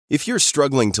If you're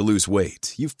struggling to lose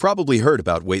weight, you've probably heard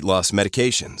about weight loss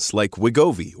medications like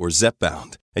Wegovy or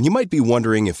Zepbound, and you might be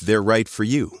wondering if they're right for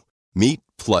you. Meet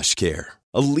PlushCare,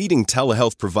 a leading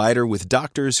telehealth provider with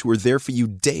doctors who are there for you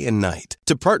day and night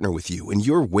to partner with you in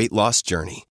your weight loss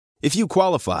journey. If you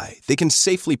qualify, they can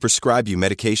safely prescribe you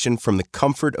medication from the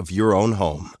comfort of your own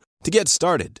home. To get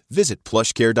started, visit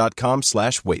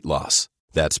plushcare.com/weightloss.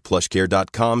 That's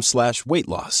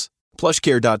plushcare.com/weightloss.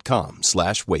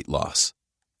 plushcare.com/weightloss.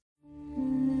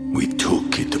 We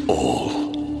took it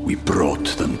all. We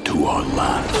brought them to our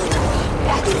land.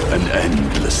 An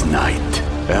endless night,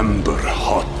 ember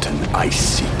hot and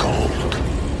icy cold.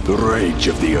 The rage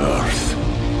of the earth.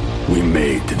 We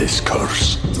made this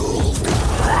curse.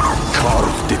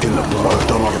 Carved it in the blood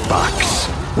on our backs.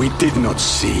 We did not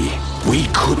see. We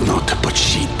could not, but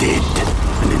she did.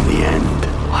 And in the end...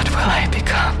 What will I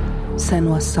become?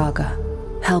 Senua's Saga.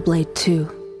 Hellblade 2.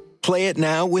 Play it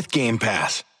now with Game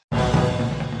Pass.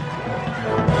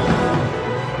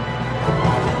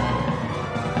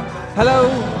 Hello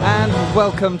and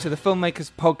welcome to the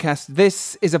Filmmakers Podcast.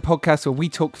 This is a podcast where we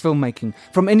talk filmmaking,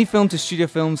 from indie film to studio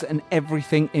films and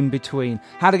everything in between.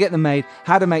 How to get them made,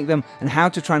 how to make them, and how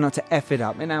to try not to F it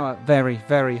up, in our very,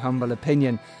 very humble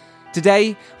opinion.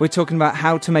 Today, we're talking about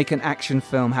how to make an action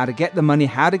film, how to get the money,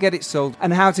 how to get it sold,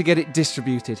 and how to get it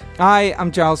distributed. I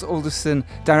am Giles Alderson,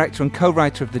 director and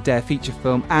co-writer of the Dare feature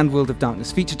film and World of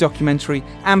Darkness feature documentary,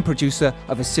 and producer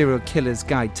of A Serial Killer's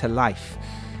Guide to Life.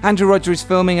 Andrew Roger is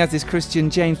filming, as is Christian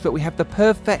James, but we have the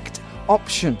perfect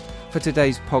option for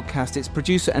today's podcast. It's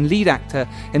producer and lead actor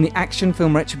in the action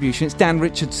film Retribution. It's Dan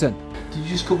Richardson. Did you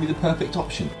just call me the perfect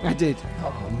option? I did.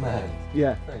 Oh, man.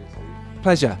 Yeah. Thanks.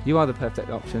 Pleasure. You are the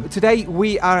perfect option. Today,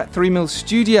 we are at 3 Mills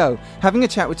Studio, having a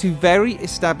chat with two very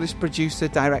established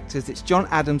producer-directors. It's John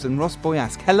Adams and Ross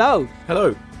Boyask. Hello.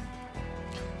 Hello.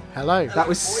 Hello. That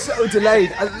was so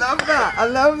delayed. I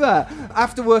love that.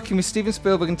 After working with Steven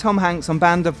Spielberg and Tom Hanks on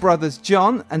Band of Brothers,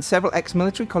 John and several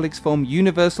ex-military colleagues formed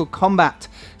Universal Combat,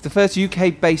 the first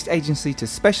UK-based agency to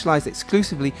specialise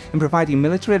exclusively in providing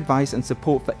military advice and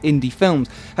support for indie films.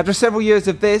 After several years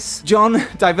of this, John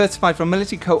diversified from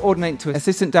military coordinator to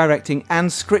assistant directing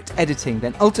and script editing,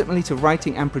 then ultimately to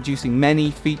writing and producing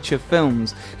many feature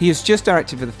films. He has just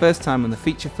directed for the first time on the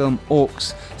feature film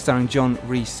AUX, starring John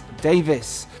Rhys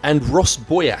Davis. And Ross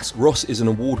Boyask. Ross is an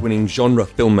award-winning genre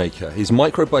filmmaker. His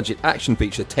micro-budget action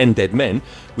feature 10 Dead Men,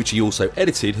 which he also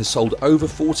edited, has sold over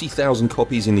 40,000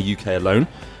 copies in the UK alone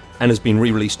and has been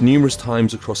re-released numerous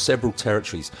times across several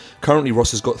territories. Currently, Ross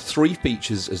has got 3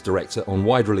 features as director on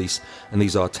wide release, and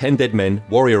these are 10 Dead Men,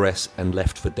 Warrior S, and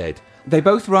Left 4 Dead. They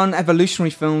both run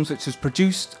Evolutionary Films, which has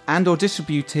produced and or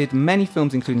distributed many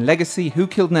films, including Legacy, Who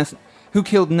Killed Nelson... Who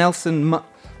Killed Nelson Mandela?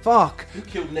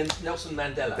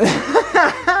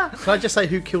 Can I just say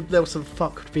Who Killed Nelson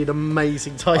Fuck would be an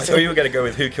amazing title. I thought you were going to go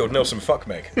with Who Killed Nelson Fuck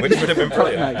Meg, which would have been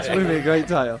brilliant. It would have been a great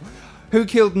title. Who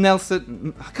Killed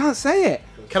Nelson... I can't say it.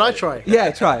 Can I try? Yeah,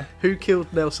 try. Who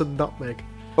Killed Nelson Nutmeg?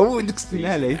 Oh, it's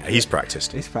nearly. He's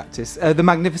practiced. He's practiced. The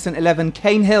Magnificent 11,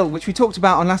 Cane Hill, which we talked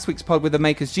about on last week's pod with the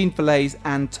makers Gene Fillets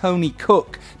and Tony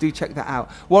Cook. Do check that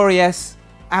out. Warrior S,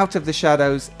 Out of the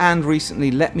Shadows, and recently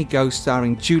Let Me Go,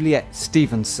 starring Juliet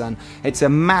Stevenson. It's a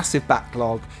massive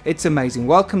backlog. It's amazing.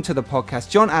 Welcome to the podcast,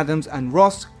 John Adams and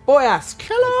Ross Boyask.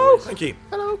 Hello. Thank you.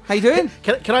 Hello. How you doing?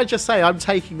 Can I just say I'm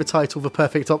taking the title The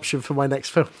Perfect Option for my next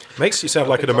film. Makes you sound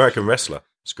like an American wrestler.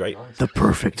 It's great. The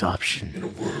perfect option. In a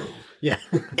world. Yeah.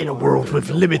 In a world with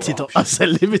limited I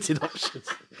said limited options.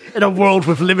 In a world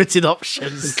with limited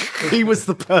options. He was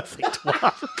the perfect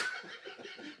one.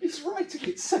 It's writing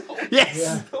itself. Yes.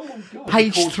 Yeah. Oh my God.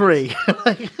 Page 3.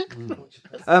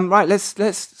 Right,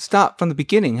 let's start from the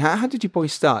beginning. How did you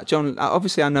boys start? John,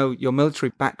 obviously I know your military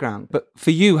background, but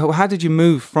for you, how did you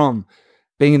move from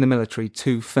being in the military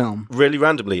to film? Really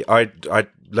randomly. I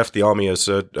left the army as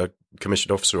a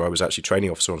commissioned officer. I was actually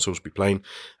training officer on Salisbury Plain,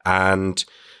 and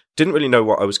didn't really know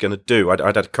what I was going to do. I'd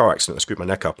had a car accident. I screwed my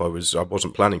neck up. I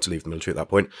wasn't planning to leave the military at that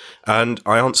point. And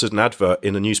I answered an advert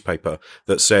in a newspaper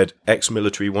that said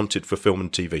ex-military wanted for film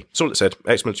and TV. That's all it said.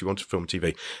 Ex-military wanted for film and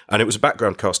TV. And it was a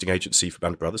background casting agency for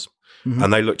Band of Brothers. Mm-hmm.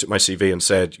 And they looked at my CV and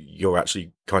said, you're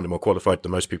actually kind of more qualified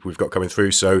than most people we've got coming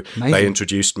through. So Amazing. They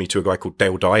introduced me to a guy called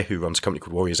Dale Dye, who runs a company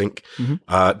called Warriors Inc.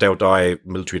 Mm-hmm. Dale Dye,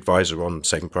 military advisor on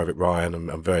Saving Private Ryan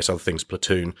and various other things,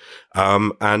 Platoon.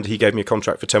 And he gave me a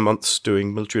contract for 10 months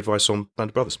doing military advice on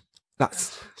Band of Brothers. That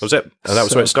was it. And that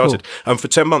was where it started. Cool. And for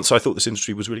 10 months, I thought this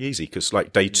industry was really easy because,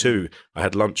 like, day 2, I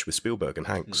had lunch with Spielberg and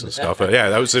Hanks and stuff. Yeah,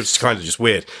 that was kind of just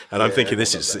weird. And I'm thinking,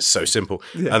 it's so simple.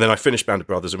 Yeah. And then I finished Band of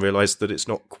Brothers and realised that it's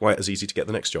not quite as easy to get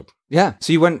the next job. Yeah.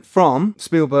 So you went from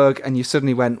Spielberg and you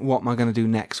suddenly went, what am I going to do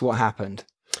next? What happened?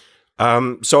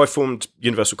 So I formed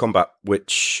Universal Combat,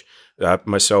 which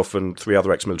myself and 3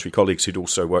 other ex-military colleagues who'd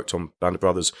also worked on Band of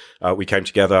Brothers, we came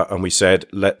together and we said,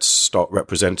 let's start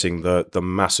representing the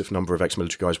massive number of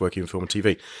ex-military guys working in film and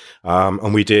TV.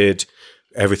 And we did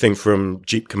everything from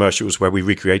Jeep commercials where we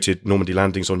recreated Normandy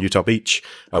landings on Utah Beach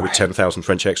with 10,000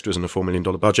 French extras and a $4 million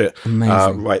budget.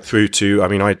 Amazing. Right through to,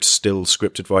 I'd still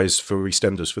script advise for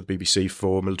EastEnders for the BBC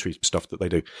for military stuff that they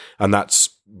do. And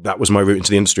that was my route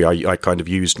into the industry. I kind of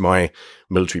used my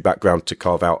military background to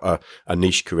carve out a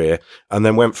niche career, and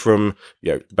then went from,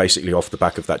 basically off the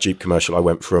back of that Jeep commercial, I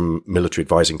went from military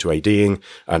advising to ADing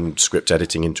and script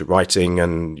editing into writing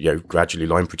and, gradually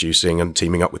line producing and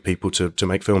teaming up with people to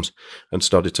make films, and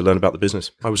started to learn about the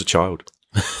business. I was a child.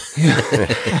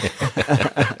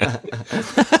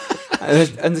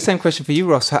 And the same question for you,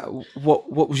 Ross.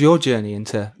 What was your journey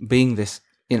into being this,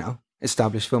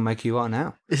 established filmmaker you are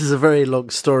now? This is a very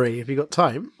long story. Have you got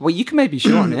time? Well, you can maybe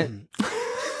shorten it.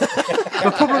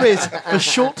 The problem is, the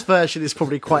short version is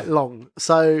probably quite long.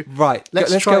 So Right,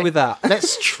 let's go with that.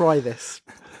 Let's try this.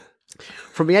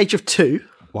 From the age of 2...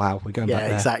 Wow, we're going back there.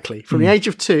 Yeah, exactly. From the age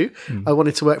of 2, I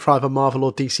wanted to work for either Marvel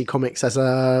or DC Comics as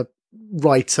a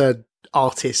writer,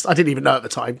 artist. I didn't even know at the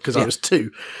time because I was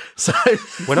 2. So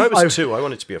when I was 2, I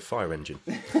wanted to be a fire engine.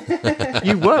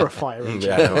 You were a fire engine.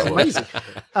 Yeah, That was amazing.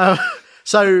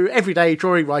 So every day,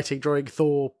 drawing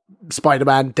Thor,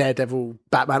 Spider-Man, Daredevil,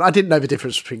 Batman. I didn't know the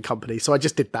difference between companies, so I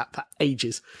just did that for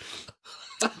ages.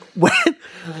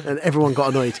 And everyone got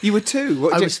annoyed. You were 2.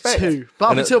 What did you was expect? 2. But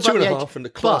And up until at 2 about and a the half, age, and the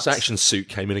class but- action suit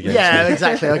came in again. Yeah,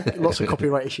 exactly. Lots of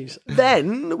copyright issues.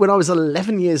 Then, when I was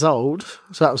 11 years old,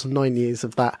 so that was 9 years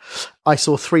of that, I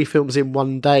saw 3 films in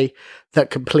one day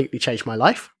that completely changed my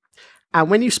life. And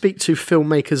when you speak to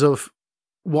filmmakers of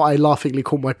what I laughingly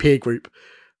call my peer group,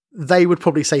 they would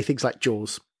probably say things like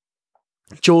Jaws.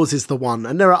 Jaws is the one,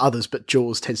 and there are others, but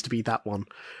Jaws tends to be that one.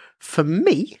 For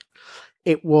me,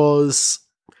 it was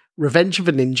Revenge of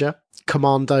the Ninja,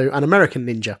 Commando, and American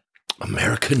Ninja.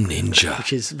 American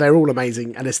Ninja. They're all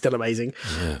amazing, and they're still amazing.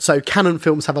 Yeah. So Canon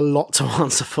films have a lot to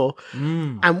answer for.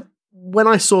 And when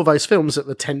I saw those films at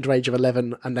the tender age of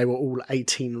 11, and they were all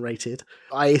 18 rated,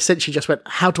 I essentially just went,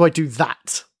 how do I do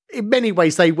that? In many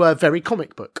ways, they were very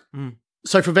comic book.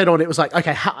 So from then on, it was like,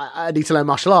 okay, I need to learn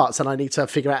martial arts, and I need to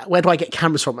figure out, where do I get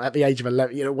cameras from at the age of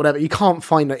 11, whatever. You can't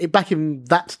find it. Back in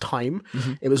that time,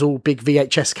 it was all big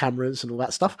VHS cameras and all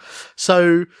that stuff.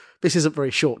 So this isn't very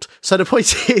short. So the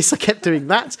point is, I kept doing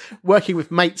that, working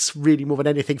with mates really more than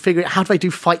anything, figuring out how do I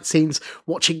do fight scenes,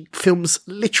 watching films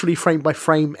literally frame by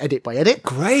frame, edit by edit.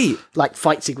 Great. Like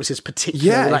fight sequences particularly.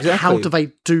 Yeah, like exactly. how do they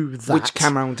do that? Which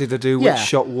camera angle did they do? Yeah. Which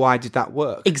shot? Why did that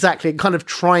work? Exactly, and kind of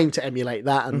trying to emulate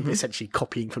that and essentially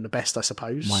copying from the best, I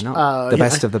suppose. Why not? The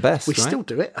best of the best, We right? still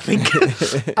do it, I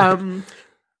think.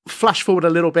 Flash forward a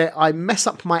little bit, I mess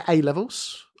up my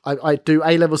A-levels. I do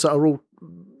A-levels that are all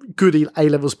good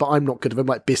A-levels, but I'm not good at them,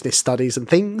 like business studies and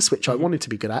things, which I wanted to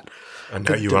be good at. And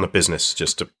now you run a business,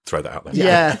 just to throw that out there.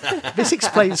 Yeah, this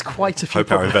explains quite a few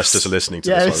Hope our problems. investors are listening to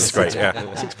Yeah, this one. That's great. Yeah.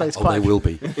 This explains Oh, quite they a few- will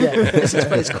be. Yeah, this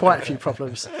explains quite a few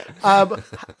problems.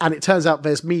 And it turns out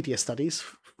there's media studies.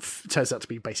 Turns out to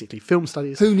be basically film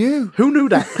studies. Who knew? Who knew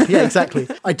that? Yeah, exactly.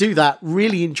 I do that,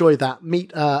 really enjoy that.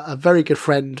 Meet a very good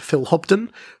friend, Phil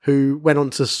Hobden, who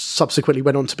subsequently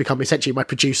went on to become essentially my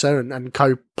producer and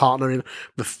co-partner in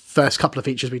the first couple of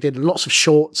features we did, and lots of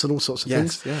shorts and all sorts of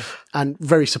things. Yeah. And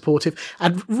very supportive.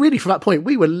 And really, from that point,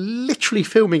 we were literally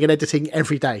filming and editing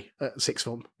every day at Sixth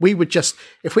Form. We would just,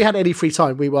 if we had any free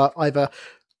time, we were either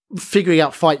figuring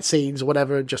out fight scenes or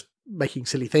whatever and just making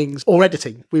silly things, or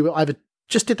editing. We were either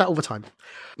just did that all the time.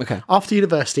 Okay. After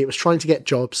university, it was trying to get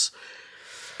jobs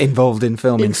Involved in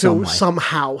film in some way.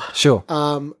 somehow. Sure.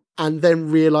 And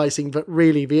then realizing that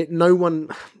really no one,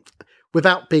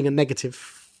 without being a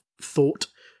negative thought,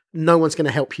 no one's going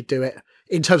to help you do it.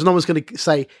 In terms of no one's going to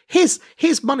say,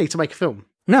 here's money to make a film.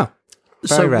 No.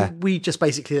 Very So rare. we just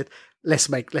basically said, let's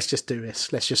just do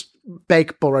this. Let's just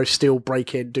beg, borrow, steal,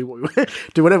 break in, do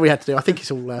whatever we had to do. I think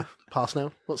it's all past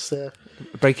now. What's the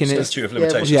Breaking it. Statute of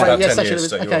limitations, Yeah. about 10 statute years, of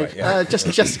so you're limitations. right.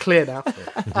 Yeah. Just clear now.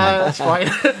 That's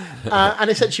fine. And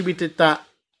essentially we did that,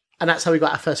 and that's how we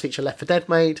got our first feature, Left 4 Dead,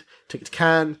 made. Took it to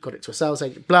Cannes, got it to a sales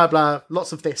agent, blah blah,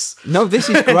 lots of this. No, this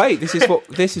is great. This is what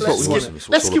we Let's want. skip, It's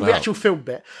let's all skip the about. actual film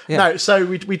bit. Yeah. No, so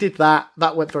we did that.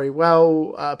 That went very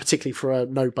well, particularly for a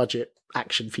no budget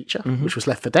action feature, which was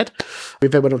Left 4 Dead. We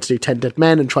then went on to do 10 Dead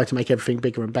Men and try to make everything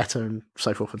bigger and better and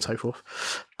so forth and so forth.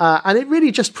 And it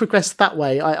really just progressed that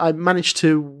way. I managed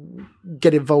to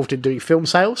get involved in doing film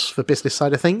sales for business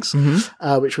side of things,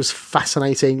 which was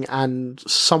fascinating and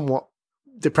somewhat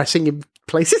depressing in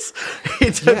places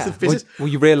in terms of business. Well,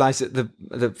 you realise that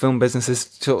the film business has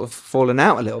sort of fallen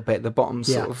out a little bit. The bottom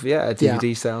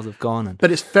DVD sales have gone.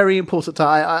 But it's very important to,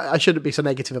 I shouldn't be so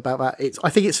negative about that. I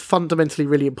think it's fundamentally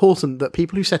really important that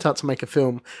people who set out to make a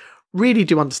film really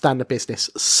do understand the business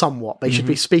somewhat. They should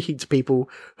be speaking to people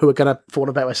who are going to, for want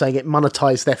of a better way of saying it,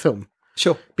 monetize their film.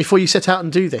 Sure. Before you set out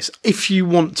and do this, if you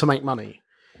want to make money.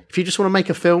 If you just want to make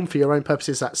a film for your own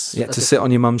purposes, that's to sit on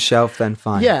your mum's shelf, then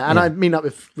fine. Yeah, and I mean that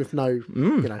with no, you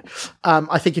know.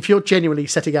 I think if you're genuinely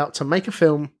setting out to make a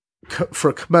film for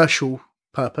a commercial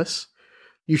purpose,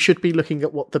 you should be looking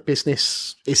at what the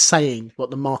business is saying, what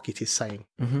the market is saying.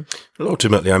 Well,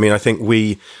 ultimately, I mean, I think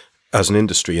we, as an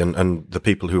industry, and the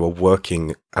people who are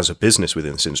working as a business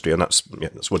within this industry, and that's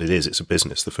what it is. It's a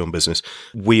business, the film business.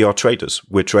 We are traders.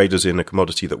 We're traders in a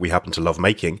commodity that we happen to love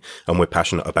making, and we're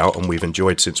passionate about, and we've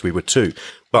enjoyed since we were 2.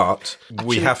 But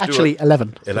we have to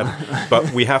 11.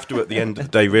 But we have to, at the end of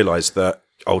the day, realise that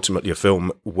ultimately a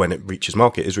film, when it reaches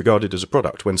market, is regarded as a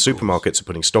product. When supermarkets are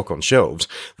putting stock on shelves,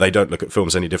 they don't look at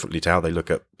films any differently to how they look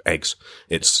at eggs.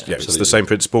 It's the same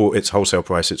principle. It's wholesale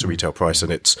price, it's a retail price,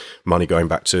 and it's money going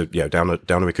back to down a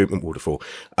recoupment waterfall.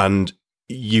 And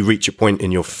you reach a point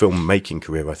in your filmmaking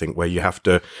career, I think, where you have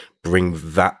to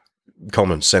bring that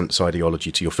common sense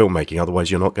ideology to your filmmaking.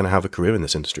 Otherwise, you're not going to have a career in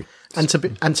this industry. And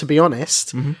to be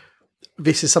honest,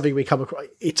 this is something we come across.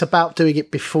 It's about doing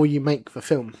it before you make the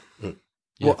film.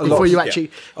 Before you actually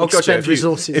expend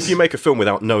resources. If you make a film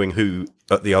without knowing who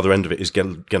at the other end of it is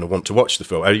going to want to watch the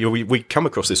film, we come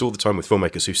across this all the time with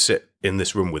filmmakers who sit in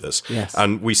this room with us,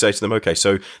 and we say to them, "Okay,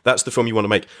 so that's the film you want to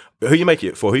make. Who are you making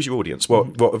it for? Who's your audience?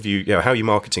 What have you? How are you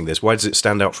marketing this? Why does it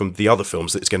stand out from the other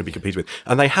films that it's going to be competed with?"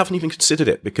 And they haven't even considered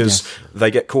it because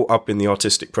they get caught up in the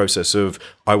artistic process of,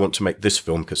 "I want to make this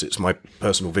film because it's my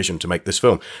personal vision to make this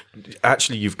film."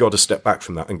 Actually, you've got to step back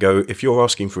from that and go, if you're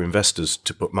asking for investors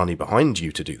to put money behind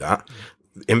you to do that,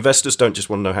 investors don't just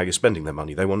want to know how you're spending their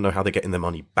money. They want to know how they're getting their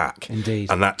money back. Indeed.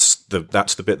 And that's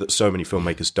the bit that so many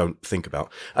filmmakers don't think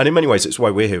about. And in many ways, it's why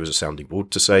we're here as a sounding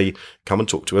board, to say, come and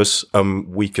talk to us.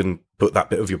 We can put that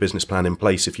bit of your business plan in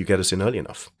place if you get us in early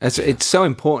enough. It's so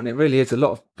important. It really is. A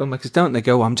lot of filmmakers don't. They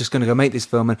go, I'm just going to go make this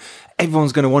film and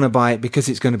everyone's going to want to buy it because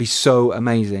it's going to be so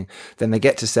amazing. Then they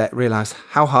get to set, realise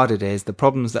how hard it is, the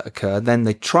problems that occur. Then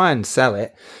they try and sell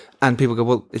it and people go,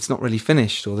 well, it's not really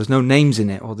finished, or there's no names in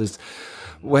it, or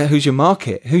who's your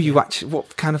market?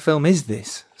 What kind of film is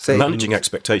this? So managing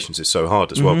expectations is so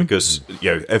hard as well, because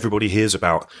everybody hears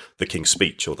about The King's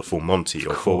Speech or The Full Monty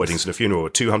or Four Weddings and a Funeral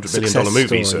or $200 million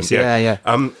movies. Stories.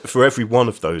 And, for every one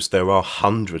of those, there are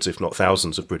hundreds, if not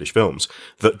thousands, of British films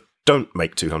that don't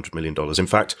make $200 million. In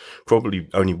fact, probably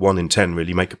only 1 in 10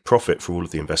 really make a profit for all of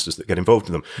the investors that get involved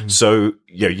in them. So,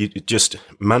 you just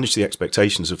manage the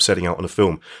expectations of setting out on a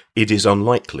film. It is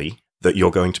unlikely that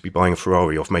you're going to be buying a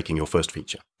Ferrari off making your first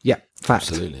feature. Yeah, fact.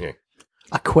 Absolutely. Yeah.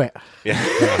 I quit.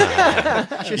 Yeah.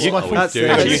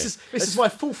 This is my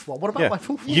fourth one. What about my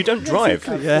fourth one? You don't drive.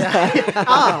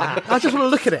 I just want to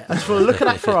look at it. I just want to look at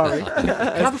that Ferrari. Can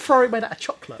I have a Ferrari made out of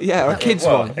chocolate? Yeah, or a kid's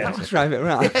one. Just drive it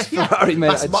around. Ferrari made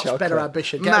out That's of much chocolate. better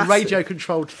ambition. Get a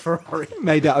radio-controlled Ferrari.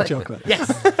 Made out of chocolate.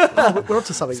 Yes. We're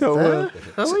onto something there.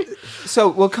 Are we? So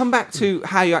we'll come back to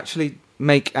how you actually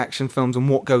make action films and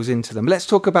what goes into them. Let's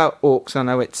talk about AUX. I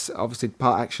know it's obviously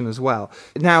part action as well.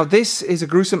 Now, this is a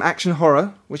gruesome action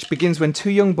horror which begins when 2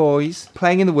 young boys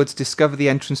playing in the woods discover the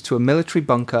entrance to a military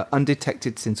bunker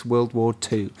undetected since World War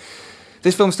II.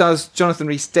 This film stars Jonathan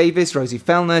Rhys-Davies, Rosie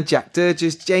Fellner, Jack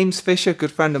Durgis, James Fisher, good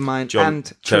friend of mine,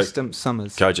 and Tristram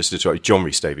Summers. Can I just interrupt you? John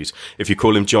Rhys-Davies. If you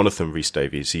call him Jonathan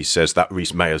Rhys-Davies, he says that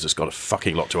Rhys Mayers has got a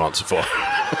fucking lot to answer for.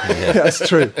 That's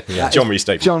true. John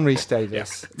Rhys-Davies. John Rhys-Davies.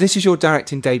 Yeah. This is your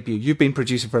directing debut. You've been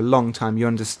producer for a long time. You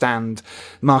understand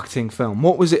marketing film.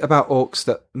 What was it about AUX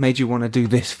that made you want to do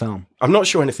this film? I'm not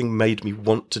sure anything made me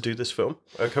want to do this film.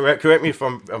 Correct me if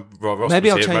I'm wrong.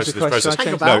 Maybe I'll change the question.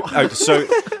 So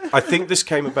I think this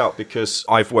came about because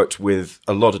I've worked with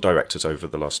a lot of directors over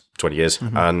the last 20 years,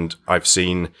 and I've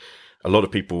seen a lot of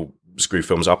people screw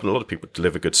films up and a lot of people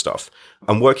deliver good stuff.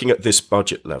 And working at this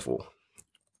budget level,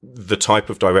 the type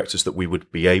of directors that we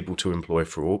would be able to employ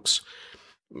for AUX,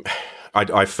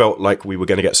 I felt like we were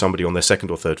going to get somebody on their second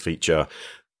or third feature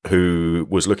who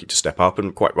was looking to step up,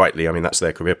 and quite rightly, I mean, that's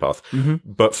their career path.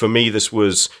 But for me, it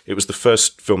was the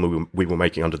first film we were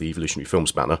making under the Evolutionary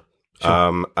Films banner.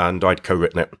 Sure. And I'd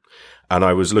co-written it. And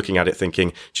I was looking at it thinking,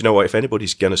 do you know what? If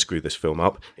anybody's going to screw this film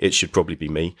up, it should probably be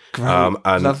me. And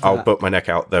I'll put my neck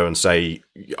out there and say,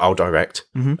 I'll direct.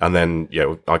 And then,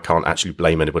 I can't actually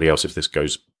blame anybody else if this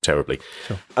goes terribly.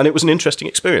 Sure. And it was an interesting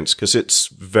experience because it's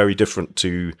very different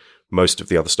to most of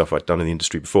the other stuff I'd done in the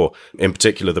industry before. In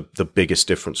particular, the biggest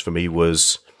difference for me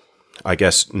was, I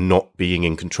guess, not being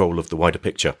in control of the wider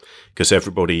picture, because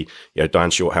everybody,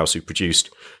 Diane Shorthouse, who produced,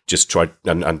 just tried,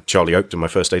 and Charlie Oakton, my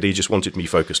first AD, just wanted me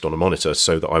focused on a monitor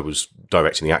so that I was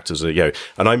directing the actors, and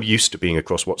I'm used to being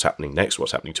across what's happening next,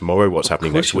 what's happening tomorrow, what's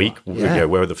happening next week,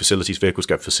 where are the facilities vehicles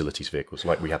go, facilities vehicles,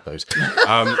 like we have those.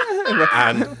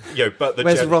 But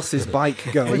where's Ross's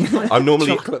bike going? I'm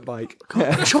normally chocolate bike.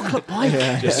 Chocolate bike.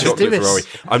 Just chocolate Ferrari.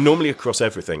 I'm normally across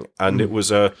everything, and it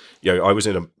was I was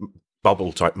in a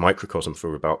bubble type microcosm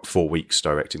for about 4 weeks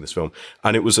directing this film,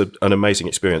 and it was an amazing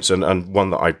experience, and one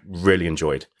that I really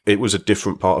enjoyed. It was a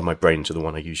different part of my brain to the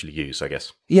one I usually use, I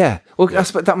guess. Yeah, well,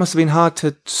 that must have been hard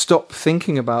to stop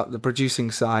thinking about the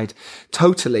producing side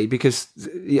totally, because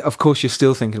of course you're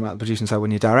still thinking about the producing side when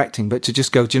you're directing, but to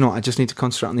just go, do you know what, I just need to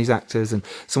concentrate on these actors, and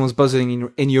someone's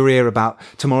buzzing in your ear about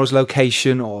tomorrow's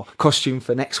location or costume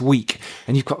for next week,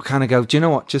 and you've got to kind of go, do you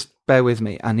know what, just bear with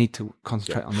me, I need to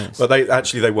concentrate on this. Well,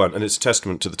 they weren't, and it's a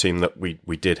testament to the team that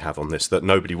we did have on this, that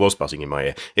nobody was buzzing in my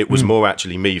ear. It was more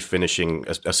actually me finishing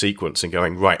a sequence and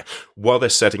going, right, while they're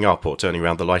setting up or turning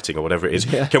around the lighting or whatever it is,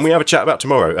 can we have a chat about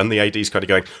tomorrow? And the AD's kind of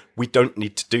going, we don't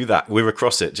need to do that, we're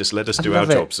across it, just let us do our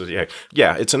jobs. So,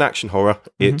 it's an action horror.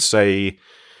 It's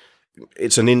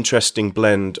an interesting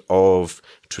blend of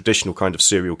traditional kind of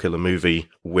serial killer movie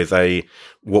with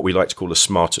what we like to call a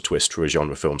smarter twist for a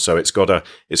genre film. So it's got a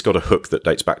hook that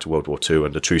dates back to World War II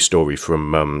and a true story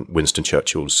from Winston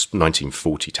Churchill's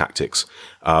 1940 tactics,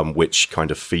 which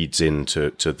kind of feeds into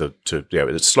it's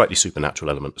a slightly supernatural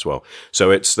element as well. So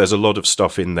there's a lot of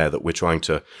stuff in there that we're trying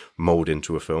to mold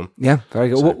into a film. Yeah, very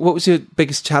good. So, what was your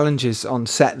biggest challenges on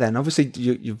set then? Obviously,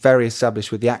 you're very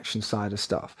established with the action side of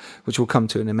stuff, which we'll come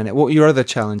to in a minute. What were your other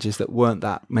challenges that weren't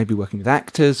that? Maybe working with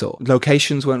actors or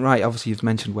locations weren't right? Obviously, you've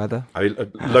mentioned weather.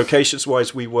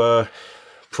 Locations-wise, we were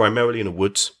primarily in the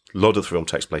woods. A lot of the film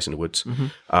takes place in the woods.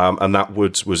 And that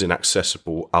woods was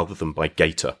inaccessible other than by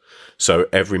gator. So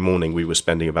every morning we were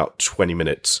spending about 20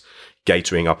 minutes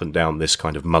gatoring up and down this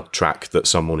kind of mud track that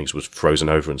some mornings was frozen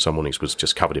over and some mornings was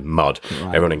just covered in mud.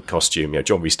 Right. Everyone in costume,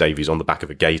 John Rhys Davies on the back of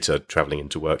a gator travelling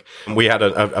into work. And we had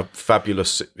a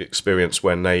fabulous experience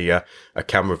when a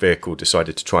camera vehicle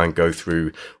decided to try and go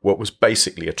through what was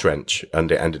basically a trench,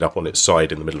 and it ended up on its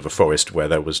side in the middle of a forest where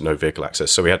there was no vehicle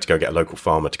access. So we had to go get a local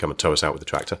farmer to come and tow us out with the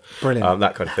tractor. Brilliant.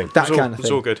 That kind of thing. It was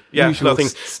all good. Yeah,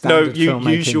 usual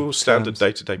usual standard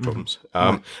day-to-day problems.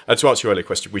 And to answer your earlier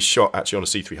question, we shot actually on a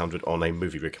C300 on a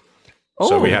movie rig.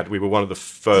 So we were one of the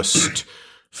first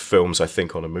films, I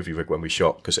think, on a movie rig when we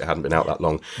shot, because it hadn't been out that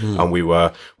long. And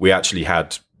we actually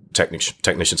had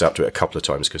technicians out to it a couple of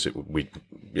times because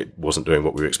it wasn't doing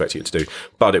what we were expecting it to do.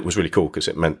 But it was really cool because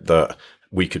it meant that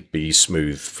we could be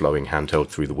smooth flowing handheld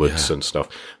through the woods and stuff.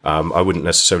 I wouldn't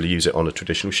necessarily use it on a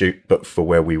traditional shoot, but for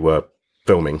where we were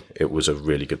filming, it was a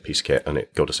really good piece of kit, and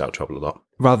it got us out of trouble a lot.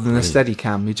 Rather than a steady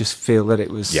cam, you just feel that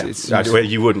it was...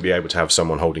 You wouldn't be able to have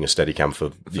someone holding a steady cam for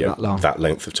that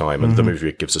length of time, and the movie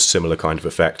rig gives a similar kind of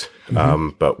effect,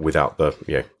 but without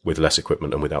with less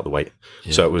equipment and without the weight.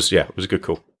 So it was a good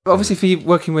call. Obviously, for you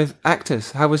working with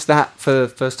actors, how was that for the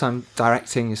first time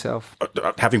directing yourself?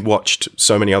 Having watched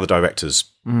so many other directors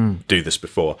do this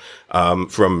before,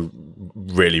 from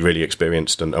really, really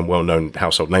experienced and well-known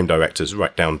household name directors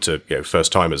right down to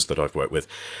first-timers that I've worked with,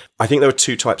 I think there are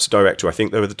two types of director. I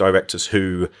think there are the directors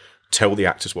who tell the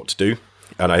actors what to do,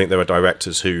 and I think there are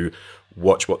directors who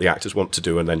watch what the actors want to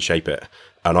do and then shape it.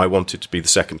 And I wanted to be the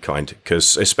second kind,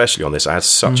 because especially on this, I had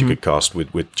such a good cast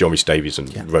with John Rhys Davies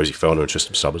and Rosie Fellner and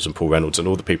Tristan Stubbers and Paul Reynolds and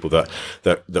all the people that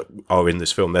are in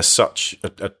this film. They're such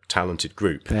a talented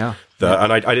group. And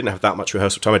I didn't have that much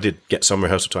rehearsal time. I did get some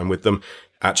rehearsal time with them,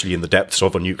 actually in the depths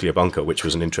of a nuclear bunker, which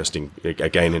was an interesting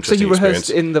experience. So you rehearsed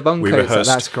in the bunker?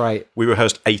 That's great. We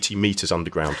rehearsed 80 metres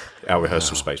underground. Our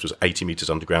rehearsal space was 80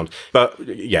 metres underground. But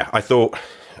I thought,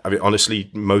 honestly,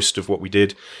 most of what we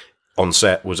did on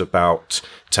set was about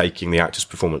taking the actor's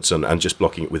performance and just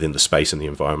blocking it within the space and the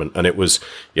environment. And it was,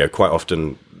 quite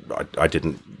often I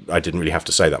didn't really have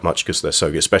to say that much because they're so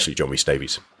good, especially John Rhys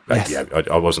Davies. Yes.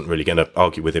 I wasn't really going to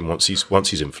argue with him once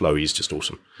he's in flow. He's just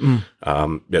awesome.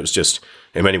 It was just,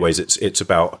 in many ways, it's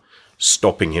about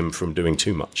stopping him from doing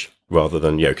too much, rather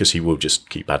than, because he will just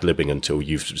keep ad-libbing until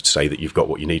you say that you've got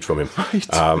what you need from him.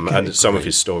 And some of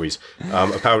his stories,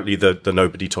 apparently the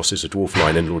nobody tosses a dwarf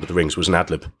line in Lord of the Rings was an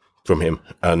ad-lib, from him,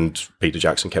 and Peter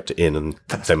Jackson kept it in and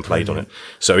then played on it.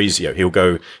 So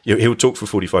he'll talk for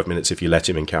 45 minutes if you let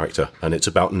him in character, and it's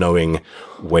about knowing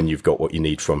when you've got what you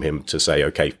need from him to say,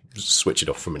 okay, switch it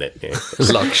off for a minute. Yeah.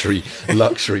 luxury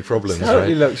problems,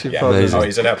 Totally right? luxury problems. Oh,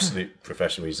 he's an absolute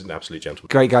professional. He's an absolute gentleman.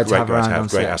 Great guy to have around.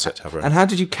 Great asset to have around. And how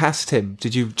did you cast him?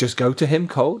 Did you just go to him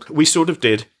cold? We sort of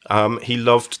did. He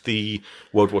loved the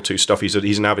World War II stuff. He's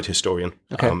an avid historian.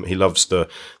 Okay. He loves the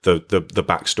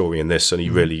backstory in this, and he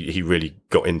really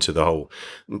got into the whole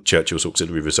Churchill's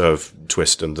Auxiliary Reserve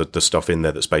twist and the stuff in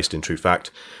there that's based in true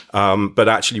fact. But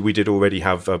actually, we did already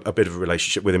have a bit of a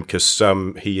relationship with him because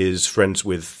he is friends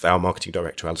with our marketing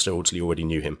director, Alistair Audsley, already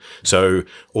knew him. So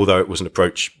although it was an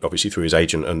approach, obviously through his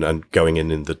agent and going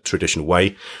in the traditional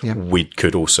way, we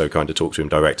could also kind of talk to him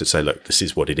direct and say, look, this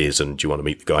is what it is, and do you want to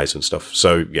meet the guys and stuff?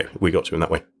 So yeah, we got to him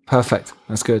that way. Perfect.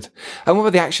 That's good. And what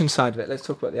about the action side of it? Let's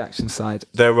talk about the action side.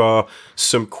 There are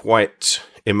some quite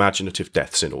imaginative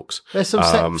deaths in AUX. There's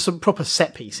some proper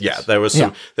set pieces. Yeah, there are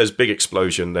some. There's big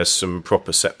explosion. There's some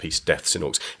proper set piece deaths in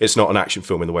AUX. It's not an action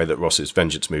film in the way that Ross's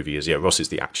Vengeance movie is. Yeah, Ross is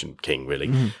the action king,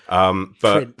 really.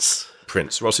 But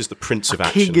Prince. Ross is the prince of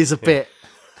action. King is a bit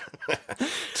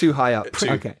too high up.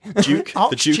 Okay. Duke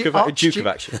of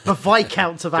action. The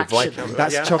Viscount of action.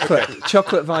 That's chocolate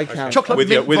Viscount. Chocolate with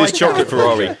mint his chocolate Viscount.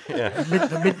 Ferrari. Yeah.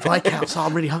 The mint Viscounts.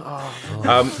 I'm really hungry.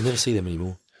 You never see them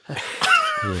anymore.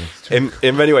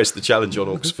 In many ways, the challenge on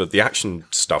AUX for the action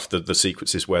stuff, the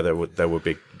sequences where there were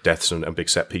big deaths and big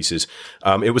set pieces,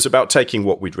 it was about taking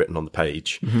what we'd written on the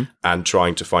page and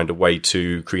trying to find a way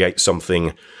to create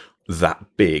something that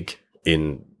big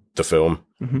in the film,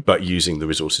 but using the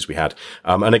resources we had.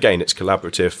 And again, it's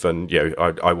collaborative, and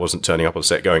I wasn't turning up on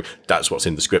set going, that's what's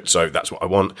in the script, so that's what I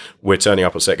want. We're turning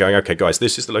up on set going, okay, guys,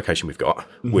 this is the location we've got.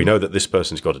 We know that this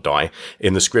person's got to die.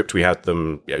 In the script, we had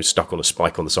them stuck on a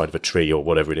spike on the side of a tree or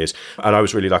whatever it is. And I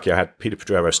was really lucky. I had Peter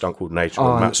Pedrero, stunt coordinator,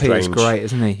 and Matt Strange. Peter's great,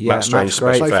 isn't he? Yeah, Matt Strange,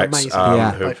 special effects, who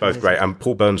are Both both great. And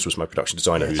Paul Burns was my production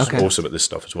designer, who's awesome at this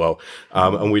stuff as well.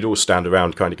 And we'd all stand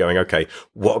around kind of going, okay,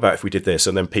 what about if we did this?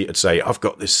 And then Pete'd say, I've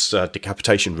got this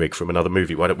decapitation rig from another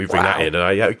movie. Why don't we bring that in?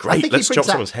 And great, let's chop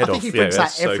someone's head off.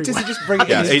 Does he just bring it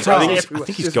in? I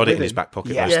think he's got it in his back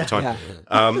pocket most of the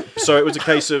time. So it was a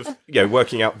case of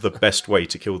working out the best way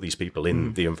to kill these people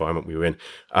in the environment we were in.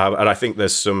 And I think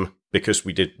there's some, because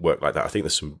we did work like that, I think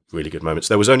there's some really good moments.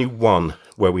 There was only one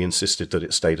where we insisted that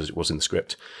it stayed as it was in the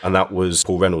script, and that was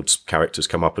Paul Reynolds' character's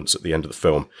comeuppance at the end of the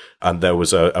film. And there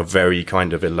was a very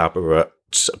kind of elaborate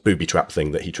booby trap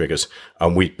thing that he triggers,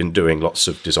 and we'd been doing lots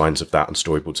of designs of that and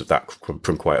storyboards of that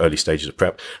from quite early stages of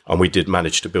prep, and we did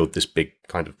manage to build this big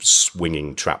kind of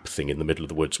swinging trap thing in the middle of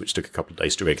the woods, which took a couple of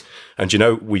days to rig. And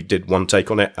we did one take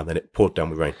on it, and then it poured down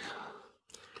with rain,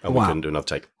 and we couldn't do another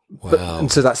take. Wow. And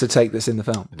so that's a take that's in the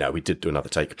film. No, we did do another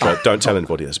take. But don't tell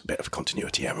anybody. There's a bit of a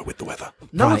continuity error with the weather.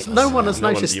 No one has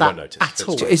noticed that at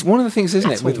all. It's one of the things, isn't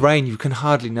it? With rain, you can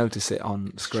hardly notice it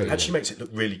on screen. It actually makes it look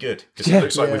really good, because it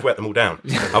looks like we've wet them all down.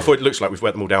 I thought it looks like we've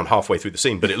wet them all down halfway through the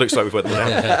scene, but it looks like we've wet them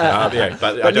all down.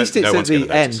 But at least it's at the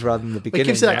end rather than the beginning. It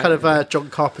gives you that kind of John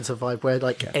Carpenter vibe where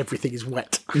everything is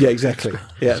wet. Yeah, exactly.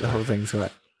 Yeah, the whole thing's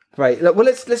wet. Right. Well,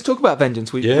 let's talk about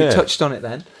Vengeance. We touched on it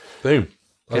then. Boom.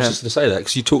 I was just going to say that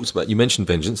because you mentioned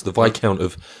Vengeance. The Viscount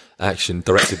of Action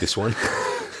directed this one.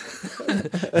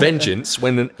 Vengeance,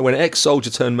 when ex-soldier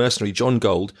turned mercenary John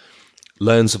Gold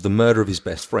learns of the murder of his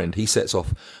best friend, he sets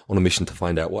off on a mission to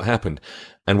find out what happened.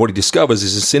 And what he discovers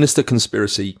is a sinister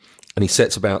conspiracy, and he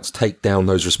sets about to take down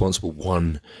those responsible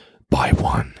one by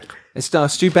one. It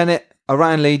stars Stu Bennett,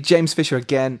 Orion Lee, James Fisher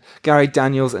again, Gary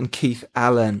Daniels, and Keith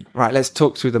Allen. Right, let's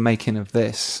talk through the making of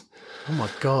this. Oh my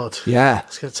God. Yeah.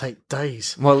 It's going to take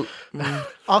days. Well,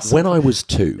 when I was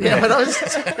 2. Yeah,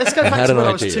 let's go back to when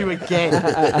I was 2 again.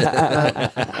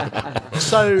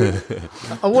 So,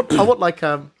 I want like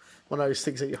one of those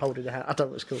things that you hold in your hand. I don't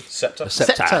know what it's called. Scepter.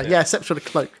 Scepter, yeah, scepter and a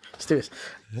cloak. Let's do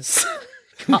this.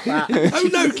 Cut that. Oh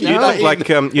no!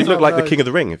 You'd look like the King of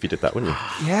the Ring if you did that, wouldn't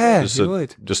you? Yeah, you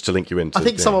would. Just to link you into. I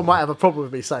think someone might have a problem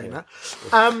with me saying that.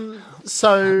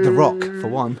 So The Rock, for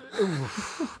one.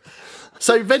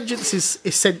 So Vengeance is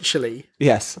essentially,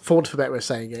 for want of a better way of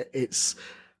saying it, it's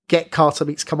Get Carter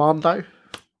meets Commando,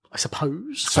 I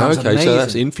suppose. Sounds okay, amazing. so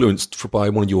that's influenced by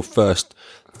one of your first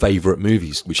favourite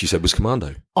movies, which you said was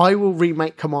Commando. I will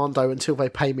remake Commando until they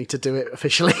pay me to do it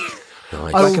officially.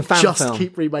 Nice. I Like will a fan just film.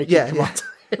 keep remaking Commando.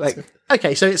 Like,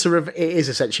 okay, so it is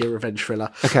essentially a revenge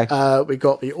thriller. Okay. We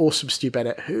got the awesome Stu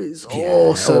Bennett, who is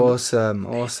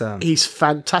awesome. He's He's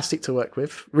fantastic to work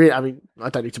with. Really, I mean, I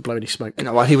don't need to blow any smoke.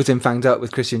 well, he was in Fanged Up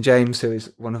with Christian James, who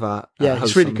is one of our he's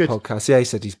hosts really on the good. podcast. Yeah, he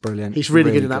said he's brilliant. He's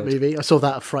really good in that movie. I saw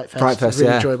that at Fright Fest. Fright Fest,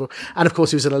 really yeah. enjoyable. And of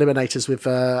course, he was in Eliminators with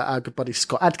our good buddy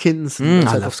Scott Adkins.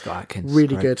 I love Scott Adkins.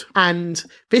 Really Great. good. And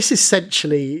this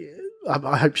essentially,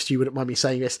 I hope Stu wouldn't mind me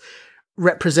saying this,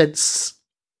 represents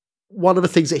one of the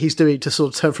things that he's doing to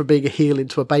sort of turn from being a heel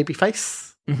into a babyface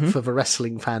for the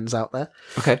wrestling fans out there.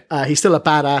 Okay. He's still a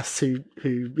badass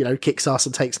who kicks ass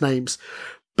and takes names,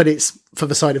 but it's for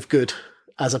the side of good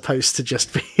as opposed to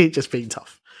just being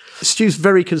tough. Stu's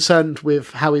very concerned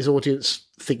with how his audience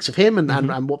thinks of him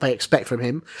and what they expect from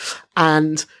him.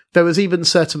 And there was even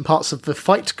certain parts of the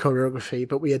fight choreography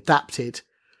that we adapted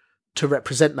to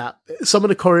represent that. Some of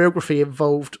the choreography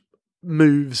involved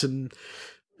moves and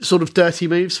sort of dirty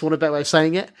moves, for want of a better way of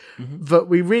saying it. But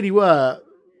we really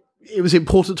it was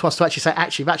important to us to actually say,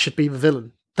 actually, that should be the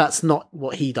villain. That's not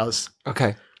what he does.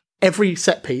 Okay. Every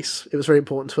set piece, it was very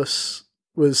important to us,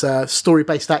 was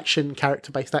story-based action,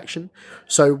 character-based action.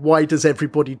 So why does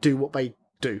everybody do what they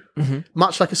do?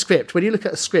 Much like a script. When you look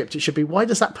at a script, it should be, why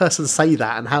does that person say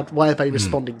that and why are they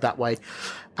responding that way?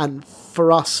 And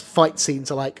for us, fight scenes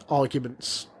are like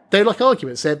arguments. They're like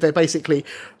arguments. They're basically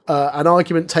an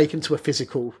argument taken to a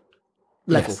physical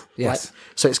level. Yes. Right?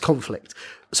 So it's conflict.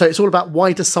 So it's all about,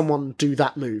 why does someone do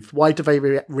that move? Why do they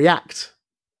react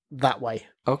that way?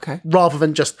 Okay. Rather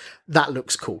than just, that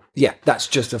looks cool. Yeah, that's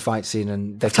just a fight scene,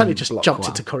 and they Totally just jumped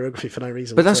into choreography for no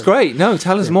reason. But that's great. No,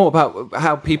 tell us more about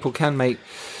how people can make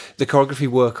the choreography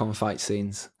work on fight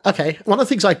scenes. Okay, one of the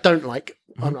things I don't like,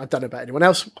 I don't know about anyone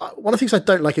else, one of the things I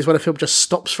don't like is when a film just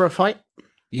stops for a fight.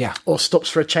 Yeah. Or stops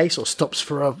for a chase, or stops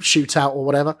for a shootout, or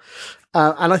whatever.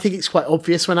 And I think it's quite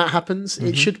obvious when that happens.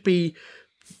 It should be,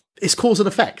 it's cause and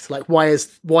effect. Like, why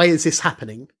is this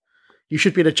happening? You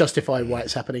should be able to justify why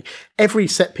it's happening. Every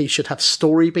set piece should have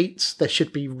story beats. There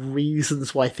should be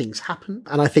reasons why things happen.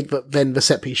 And I think that then the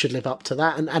set piece should live up to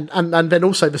that. And then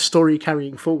also the story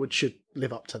carrying forward should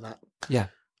live up to that. Yeah.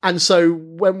 And so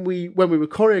when we were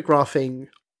choreographing,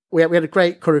 we had a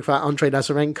great choreographer, Andrei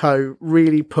Nazarenko,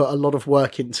 really put a lot of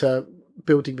work into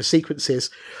building the sequences.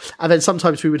 And then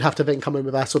sometimes we would have to then come in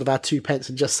with our 2 pence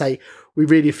and just say, we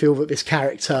really feel that this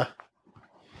character,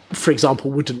 for example,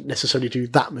 wouldn't necessarily do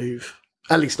that move.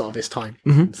 At least not at this time,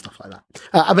 and stuff like that.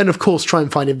 And then, of course, try and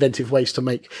find inventive ways to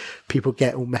make people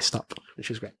get all messed up,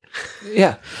 which is great.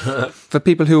 Yeah. For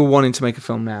people who are wanting to make a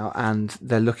film now and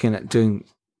they're looking at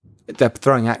they're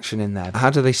throwing action in there, how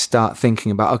do they start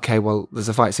thinking about, okay, well, there's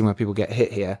a fight scene where people get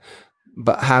hit here,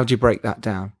 but how do you break that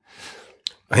down?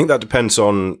 I think that depends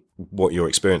on what your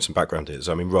experience and background is.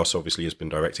 I mean, Ross obviously has been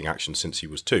directing action since he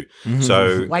was 2.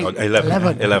 So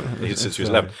 11 since he was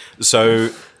 11. So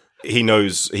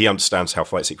he understands how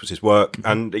fight sequences work,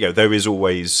 and there is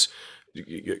always,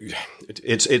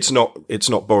 it's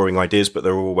not borrowing ideas, but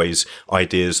there are always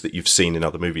ideas that you've seen in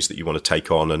other movies that you want to take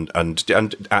on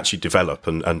and actually develop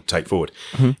and take forward.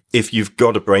 If you've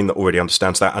got a brain that already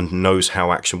understands that and knows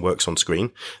how action works on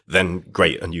screen, then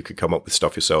great, and you could come up with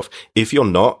stuff yourself. If you're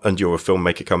not, and you're a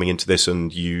filmmaker coming into this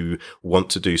and you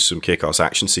want to do some kick-ass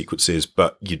action sequences,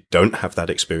 but you don't have that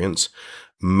experience,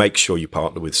 make sure you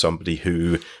partner with somebody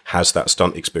who has that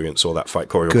stunt experience or that fight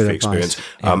choreography experience.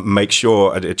 Yeah. Make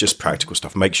sure, just practical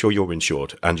stuff, make sure you're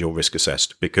insured and you're risk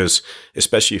assessed, because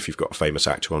especially if you've got a famous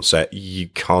actor on set, you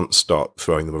can't start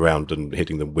throwing them around and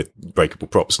hitting them with breakable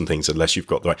props and things unless you've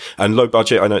got the right. And low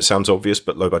budget, I know it sounds obvious,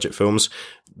 but low budget films,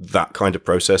 that kind of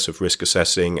process of risk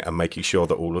assessing and making sure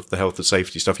that all of the health and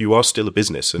safety stuff, you are still a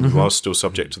business and you are still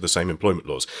subject to the same employment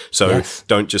laws. So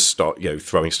don't just start,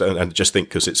 throwing stuff and just think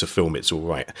because it's a film, it's all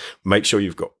right. Make sure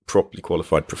you've got properly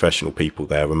qualified professional people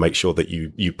there, and make sure that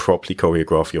you properly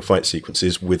choreograph your fight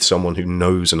sequences with someone who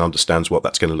knows and understands what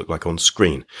that's going to look like on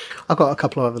screen. I've got a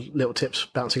couple of other little tips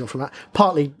bouncing off from that.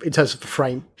 Partly in terms of the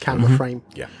frame, camera frame.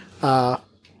 Yeah.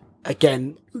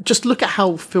 Again, just look at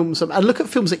how films and look at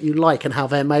films that you like and how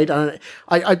they're made.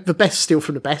 The best steal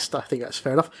from the best. I think that's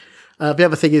fair enough. The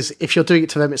other thing is, if you're doing it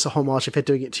to them, it's a homage. If they're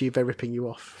doing it to you, they're ripping you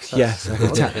off. Yes,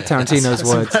 Tarantino's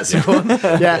words. That's important.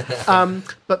 Yeah.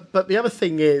 But the other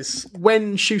thing is,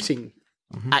 when shooting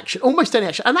action, almost any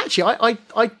action, and actually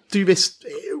I do this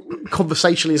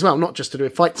conversationally as well, not just to do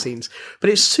with fight scenes,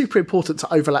 but it's super important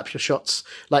to overlap your shots,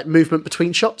 like movement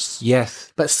between shots.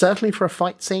 Yes. But certainly for a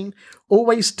fight scene,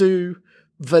 always do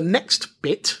the next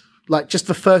bit, like just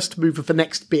the first move of the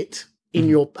next bit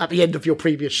at the end of your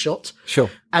previous shot. Sure.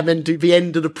 And then do the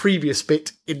end of the previous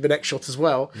bit in the next shot as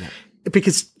well. Yeah.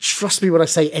 Because trust me when I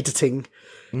say editing,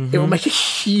 it will make a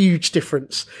huge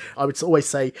difference. I would always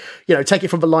say, take it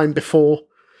from the line before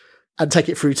and take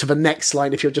it through to the next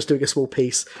line if you're just doing a small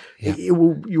piece. Yeah.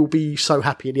 You'll be so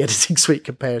happy in the editing suite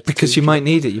compared because to... you might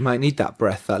need it. You might need that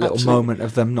breath, that little Absolutely. moment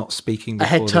of them not speaking a before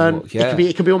head turn. they walk. Yeah.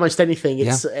 It can be almost anything.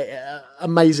 It's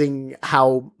amazing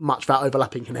how much that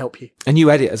overlapping can help you. And you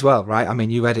edit as well, right? I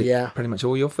mean, you edit pretty much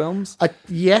all your films?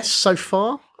 Yes, so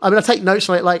far. I mean, I take notes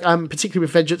like particularly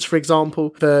with Vengeance, for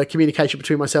example, the communication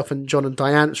between myself and John and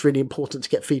Diane. It's really important to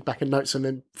get feedback and notes and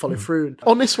then follow through. And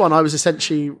on this one, I was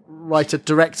essentially writer,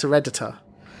 director, editor.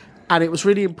 And it was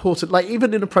really important, like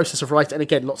even in the process of writing, and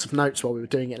again, lots of notes while we were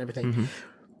doing it and everything,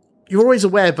 you're always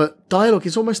aware, but dialogue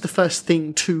is almost the first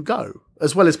thing to go,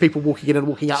 as well as people walking in and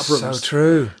walking out of rooms. So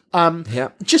true.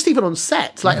 Just even on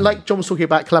set, like John was talking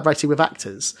about collaborating with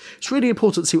actors, it's really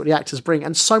important to see what the actors bring,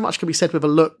 and so much can be said with a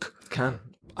look.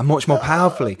 And much more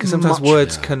powerfully, because sometimes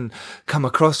words can come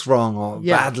across wrong or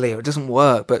badly, or it doesn't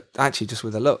work, but actually just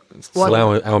with a look. So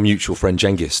our mutual friend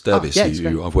Cengiz Dervis,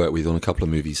 who I've worked with on a couple of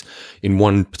movies, in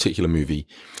one particular movie,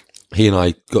 he and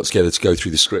I got together to go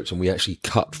through the script, and we actually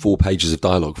cut 4 pages of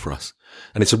dialogue for us.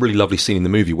 And it's a really lovely scene in the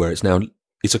movie where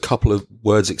it's a couple of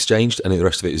words exchanged, and the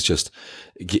rest of it is just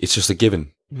a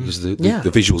given. Because the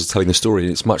visuals are telling the story,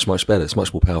 and it's much, much better. It's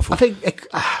much more powerful. I think,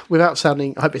 without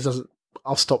sounding, I hope it doesn't,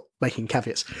 I'll stop making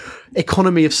caveats.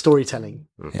 Economy of storytelling.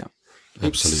 Yeah.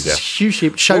 Absolutely. It's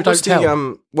hugely show don't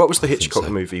tell. What was the Hitchcock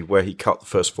movie where he cut the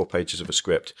first 4 pages of a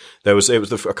script? I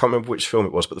can't remember which film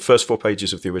it was, but the first 4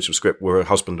 pages of the original script were a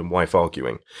husband and wife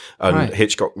arguing, and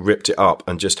Hitchcock ripped it up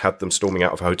and just had them storming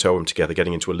out of a hotel room together,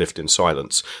 getting into a lift in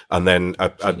silence, and then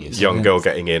a young girl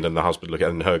getting in, and the husband looking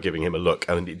and her giving him a look,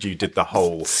 and you did the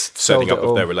whole setting up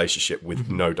of their relationship with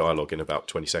no dialogue in about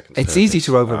 20 seconds. It's easy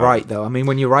to overwrite, though. I mean,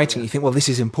 when you're writing, you think, well, this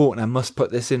is important. I must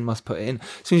put this in, must put it in. As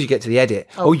soon as you get to the edit,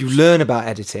 you learn about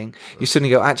editing, you suddenly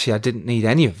go, actually, I didn't need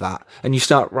any of that. And you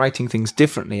start writing things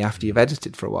differently after you've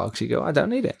edited for a while, because you go, I don't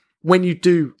need it. When you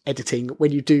do editing,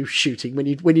 when you do shooting, when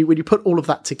you put all of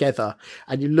that together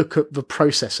and you look at the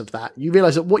process of that, you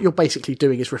realise that what you're basically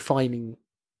doing is refining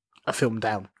a film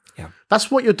down. Yeah, that's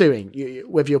what you're doing.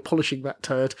 Whether you're polishing that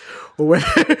turd or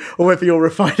whether you're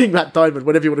refining that diamond,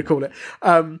 whatever you want to call it.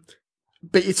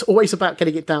 But it's always about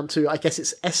getting it down to, I guess,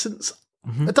 its essence.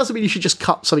 It doesn't mean you should just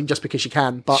cut something just because you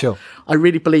can, but I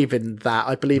really believe in that.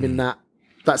 I believe in that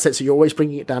sense that you're always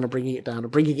bringing it down and bringing it down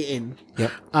and bringing it in.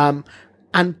 Yep. And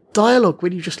dialogue,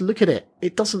 when you just look at it,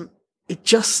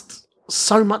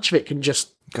 so much of it can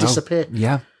just disappear.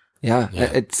 Yeah.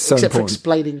 It's so Except important. for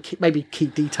explaining maybe key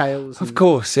details. Of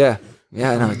course, yeah.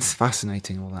 Yeah, no, it's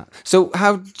fascinating, all that. So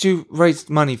how did you raise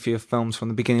money for your films from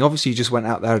the beginning? Obviously, you just went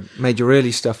out there and made your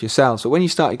early stuff yourselves. But when you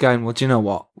started going, well, do you know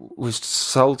what? We've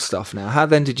sold stuff now. How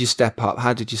then did you step up?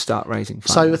 How did you start raising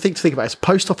funds? So the thing to think about is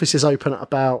post office is open at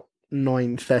about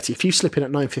 9:30. If you slip in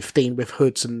at 9:15 with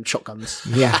hoods and shotguns,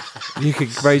 you could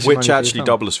raise your which money actually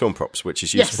double as film props, which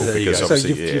is useful because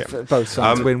obviously you've both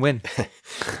sides win-win.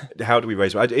 How do we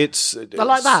raise money? It's I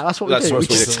like that. That's what we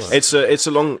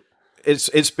do.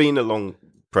 It's been a long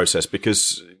process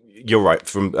because you're right.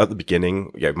 From at the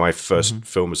beginning, my first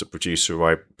film as a producer,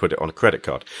 I put it on a credit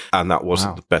card, and that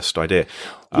wasn't the best idea.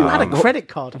 You had a credit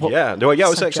card? I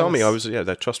was ex-army. I was,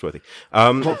 they're trustworthy.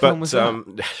 What film was that?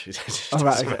 What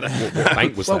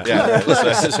bank was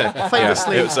that?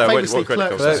 Famously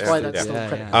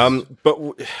Clerks. But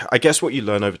I guess what you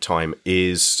learn over time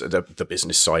is the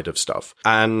business side of stuff,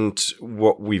 and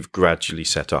what we've gradually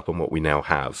set up and what we now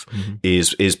have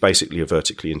is basically a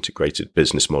vertically integrated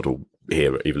business model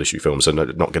here at Evolutionary Films. And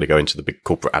I'm not going to go into the big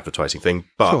corporate advertising thing,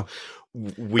 but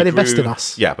we invest in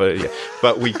us.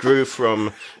 But we grew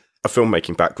from a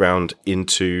filmmaking background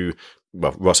into,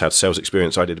 well, Ross had sales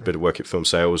experience. I did a bit of work at film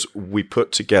sales. We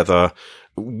put together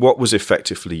what was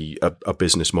effectively a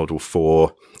business model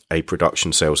for a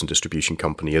production, sales and distribution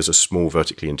company as a small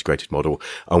vertically integrated model.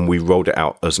 And we rolled it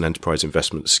out as an enterprise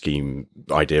investment scheme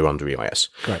idea under EIS.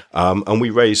 Great. And we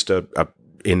raised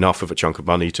enough of a chunk of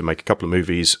money to make a couple of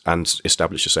movies and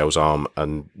establish a sales arm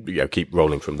and keep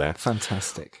rolling from there.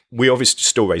 Fantastic. We obviously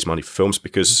still raise money for films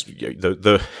because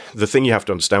the thing you have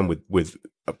to understand with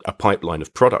a pipeline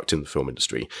of product in the film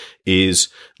industry is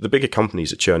the bigger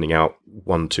companies are churning out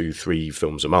 1, 2, 3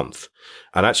 films a month.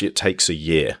 And actually it takes a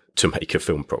year to make a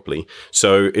film properly.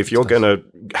 So if you're going to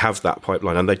have that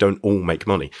pipeline, and they don't all make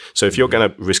money. So if you're going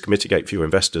to risk mitigate for your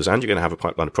investors and you're going to have a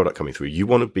pipeline of product coming through, you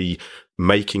want to be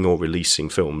making or releasing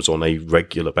films on a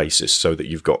regular basis so that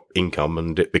you've got income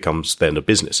and it becomes then a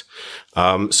business.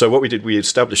 So what we did, we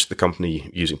established the company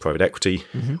using private equity,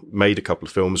 made a couple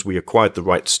of films. We acquired the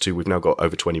rights to, we've now got over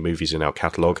over 20 movies in our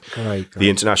catalogue. Great. The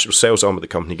international sales arm of the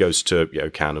company goes to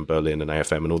Cannes and Berlin and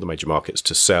AFM and all the major markets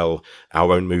to sell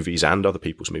our own movies and other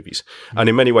people's movies. And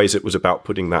in many ways, it was about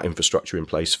putting that infrastructure in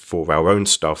place for our own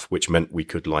stuff, which meant we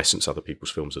could license other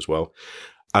people's films as well.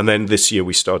 And then this year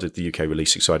we started the UK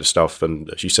releasing side of stuff. And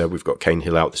as you said, we've got Cane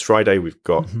Hill out this Friday. We've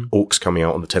got AUX coming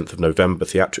out on the 10th of November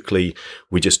theatrically.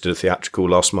 We just did a theatrical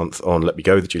last month on Let Me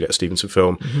Go, the Juliet Stevenson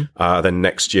film. Then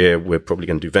next year, we're probably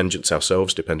going to do Vengeance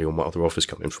ourselves, depending on what other offers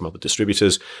come in from other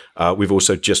distributors. We've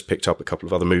also just picked up a couple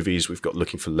of other movies. We've got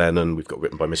Looking for Lennon. We've got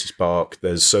Written by Mrs. Park.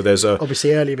 There's a...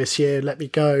 Obviously, earlier this year, Let Me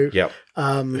Go. Yep.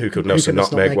 Who Killed Nelson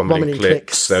Nutmeg, 1 Million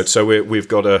Clicks. So we've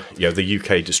got the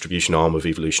UK distribution arm of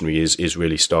Evolutionary is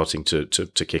really starting to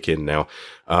kick in now,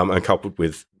 and coupled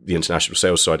with the international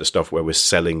sales side of stuff where we're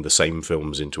selling the same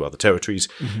films into other territories,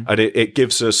 and it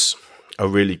gives us a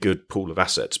really good pool of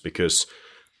assets because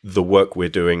the work we're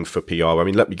doing for PR, I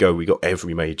mean, Let Me Go, we got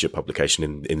every major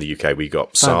publication in the UK. We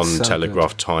got Sun, so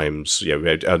Telegraph, Times,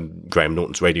 and Graham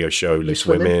Norton's radio show, Loose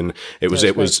Women. It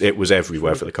was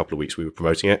everywhere for the couple of weeks we were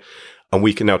promoting it. And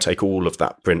we can now take all of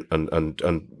that print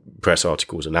and press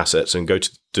articles and assets and go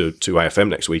to AFM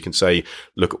next week and say,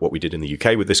 look at what we did in the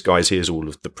UK with this, guys. Here's all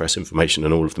of the press information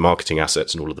and all of the marketing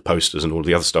assets and all of the posters and all of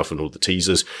the other stuff and all the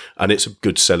teasers. And it's a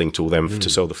good selling tool then to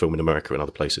sell the film in America and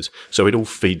other places. So it all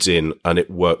feeds in and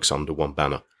it works under one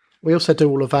banner. We also do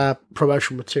all of our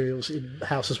promotional materials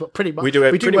in-house as well. Pretty much. We do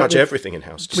pretty much everything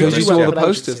in-house. So you do all the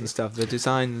posters and stuff, the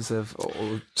designs of...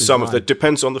 Some of it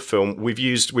depends on the film.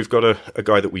 We've got a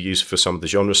guy that we use for some of the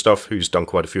genre stuff who's done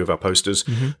quite a few of our posters.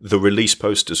 The release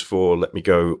posters for Let Me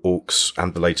Go, AUX,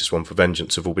 and the latest one for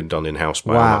Vengeance have all been done in-house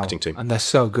by our marketing team. And they're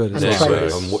so good as well.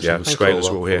 The trailers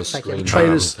are all here.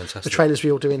 The trailers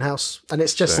we all do in-house. And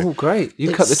it's just... Oh, great.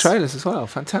 You cut the trailers as well.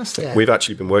 Fantastic. Yeah. We've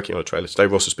actually been working on a trailer today.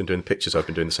 Ross has been doing the pictures. I've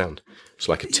been doing the sound. It's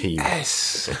like a team.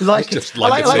 Yes. Wait, just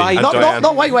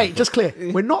clear.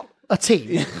 We're not a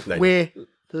team. No. We're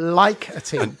like a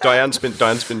team. And Diane's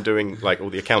been doing like all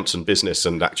the accounts and business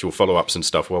and actual follow-ups and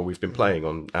stuff while we've been playing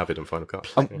on Avid and Final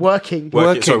Cut. Working on.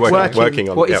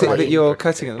 What is it that you're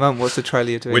cutting at the moment? What's the trailer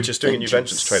you're doing? We're just doing a new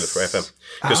Vengeance trailer for FM.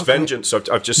 Because Vengeance,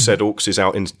 I've just said AUX is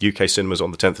out in UK cinemas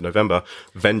on the 10th of November.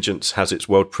 Vengeance has its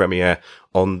world premiere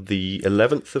on the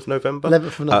 11th of November.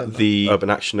 At the Urban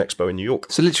Action Expo in New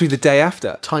York. So literally the day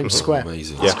after. Times Square.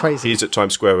 Amazing. That's crazy. He's at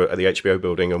Times Square at the HBO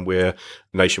building and we're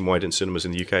nationwide in cinemas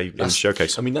in the UK in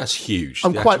Showcase. I mean, that's huge.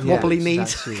 I'm quite wobbly-kneed.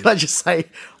 Can I just say,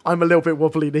 I'm a little bit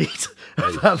wobbly-kneed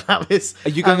about this. Are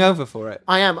you going over for it?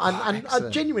 I am.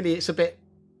 And genuinely, it's a bit...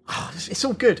 it's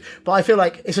all good. But I feel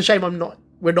like it's a shame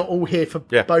we're not all here for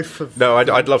both of... No,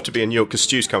 I'd love to be in New York because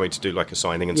Stu's coming to do like a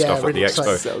signing and stuff really at the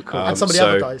expo. So cool. And some of the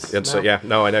other guys. And so, I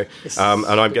know.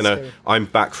 And I'm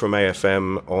back from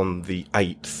AFM on the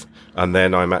 8th. And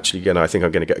then I'm actually I think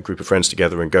I'm going to get a group of friends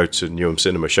together and go to Newham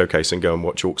Cinema Showcase and go and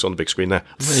watch AUX on the big screen there.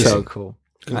 So cool.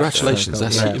 Congratulations.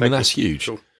 That's huge.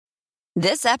 Cool.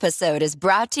 This episode is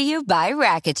brought to you by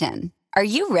Rakuten. Are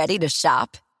you ready to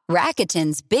shop?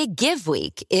 Rakuten's Big Give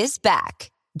Week is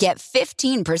back. Get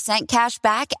 15% cash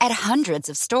back at hundreds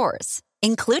of stores,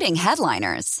 including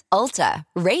Headliners, Ulta,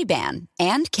 Ray-Ban,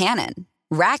 and Canon.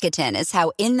 Rakuten is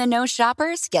how in-the-know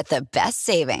shoppers get the best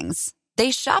savings.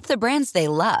 They shop the brands they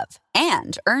love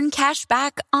and earn cash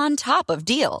back on top of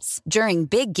deals during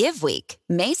Big Give Week,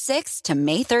 May 6th to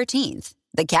May 13th.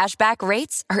 The cashback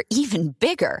rates are even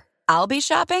bigger. I'll be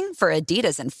shopping for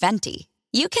Adidas and Fenty.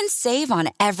 You can save on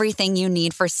everything you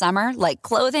need for summer, like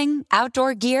clothing,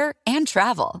 outdoor gear, and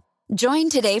travel. Join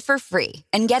today for free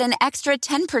and get an extra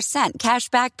 10%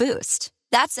 cashback boost.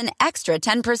 That's an extra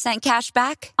 10% cash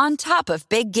back on top of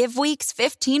Big Give Week's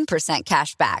 15%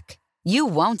 cash back. You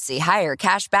won't see higher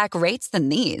cashback rates than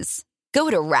these. Go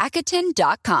to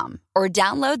Rakuten.com or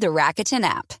download the Rakuten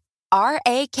app.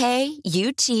 RAKUTEN.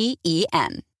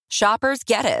 Shoppers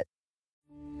get it.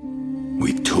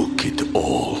 We took it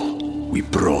all. We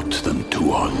brought them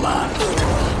to our land.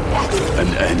 An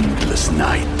endless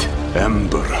night,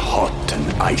 ember hot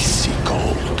and icy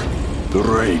cold. The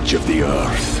rage of the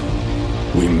earth.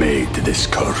 We made this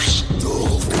curse.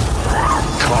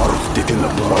 Carved it in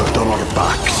the blood on our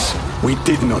backs. We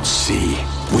did not see.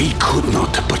 We could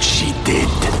not, but she did.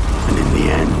 And in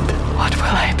the end... What will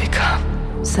I become?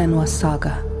 Senua's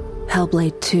Saga.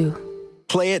 Hellblade 2.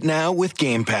 Play it now with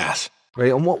Game Pass.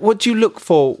 Really? And what do you look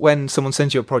for when someone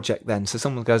sends you a project then? So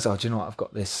someone goes, oh, do you know what, I've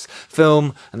got this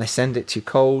film, and they send it to you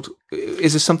cold.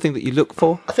 Is there something that you look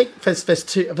for? I think there's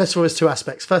two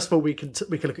aspects. First of all, we can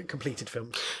look at completed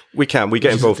films. We get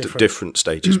involved at different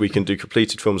stages. We can do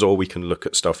completed films, or we can look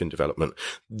at stuff in development.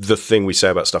 The thing we say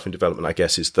about stuff in development, I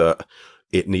guess, is that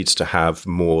it needs to have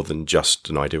more than just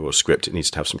an idea or a script. It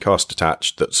needs to have some cast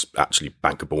attached that's actually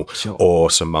bankable, or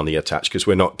some money attached, because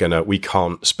we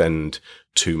can't spend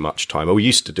too much time. We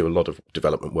used to do a lot of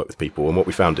development work with people, and what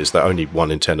we found is that only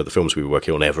 1 in 10 of the films we were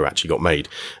working on ever actually got made.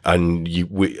 And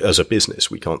as a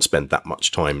business, we can't spend that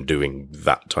much time doing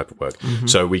that type of work. Mm-hmm.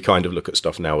 So we kind of look at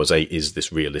stuff now as is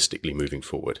this realistically moving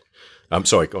forward? I'm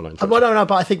sorry, go on. No,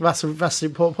 but I think that's an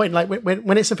important point. Like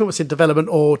when it's a film that's in development,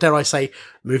 or dare I say,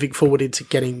 moving forward into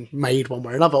getting made one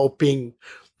way or another, or being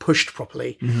pushed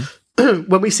properly. Mm-hmm.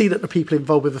 When we see that the people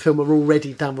involved with the film are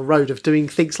already down the road of doing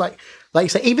things like you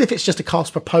say, even if it's just a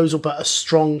cast proposal, but a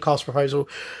strong cast proposal,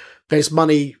 there's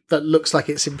money that looks like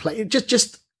it's in play.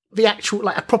 Just the actual,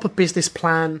 like a proper business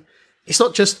plan. It's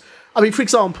not just, I mean, for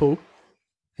example,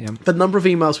 the number of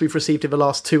emails we've received in the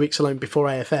last 2 weeks alone before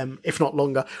AFM, if not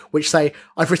longer, which say,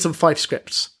 I've written 5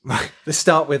 scripts. Right. They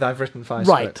start with, I've written 5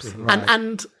 scripts. Right.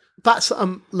 And that's,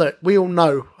 look, we all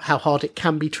know how hard it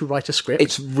can be to write a script.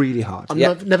 It's really hard. I'm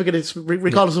never going to,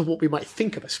 regardless of what we might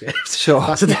think of a script. Sure.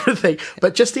 That's a different thing.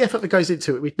 But just the effort that goes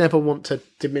into it, we'd never want to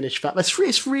diminish that.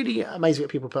 It's really amazing what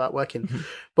people put that work in. Mm-hmm.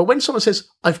 But when someone says,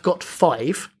 I've got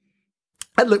 5,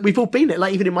 and look, we've all been it.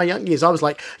 Like, even in my young years, I was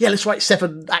like, yeah, let's write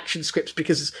 7 action scripts,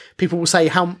 because people will say,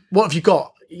 what have you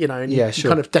got? And you're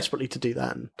kind of desperately to do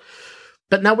that.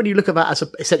 But now when you look at that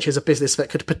essentially as a business that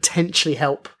could potentially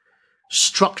help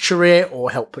structure it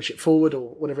or help push it forward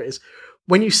or whatever it is,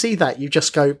 when you see that, you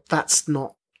just go, that's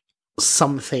not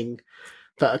something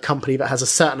that a company that has a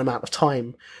certain amount of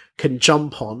time can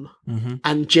jump on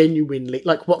and genuinely,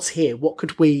 like, what's here? What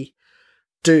could we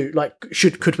do? Like,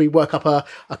 could we work up a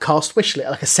cast wish list,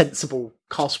 like a sensible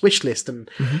cast wish list? And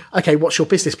okay, what's your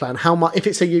business plan? How much, if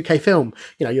it's a UK film,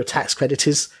 your tax credit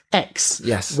is X.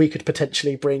 Yes, we could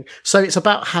potentially bring. So it's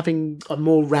about having a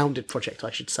more rounded project,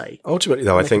 I should say. Ultimately,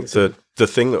 though, I think the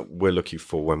thing that we're looking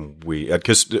for when we,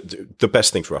 because the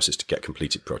best thing for us is to get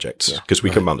completed projects, because we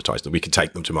can monetize them. We can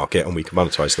take them to market and we can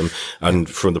monetize them. And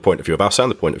from the point of view of us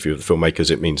and the point of view of the filmmakers,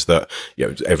 it means that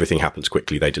everything happens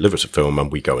quickly. They deliver us a film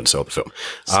and we go and sell the film.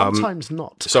 Sometimes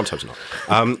not. Sometimes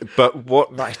not. But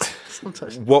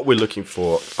what we're looking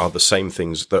for are the same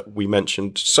things that we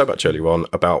mentioned so much earlier on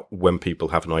about when people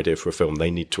have an idea for a film, they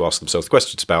need to ask themselves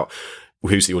questions about,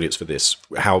 who's the audience for this?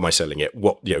 How am I selling it?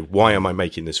 Why am I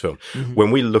making this film? Mm-hmm. When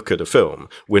we look at a film,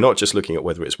 we're not just looking at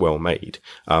whether it's well made.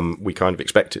 We kind of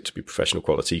expect it to be professional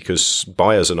quality, because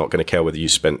buyers are not going to care whether you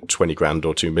spent 20 grand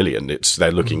or 2 million.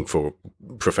 They're looking for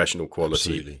professional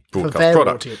quality broadcast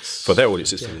product for their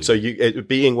audiences. Absolutely. So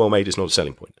being well made is not a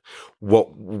selling point.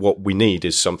 What we need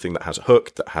is something that has a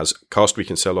hook, that has cast we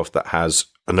can sell off, that has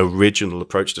an original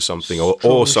approach to something,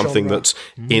 or something that's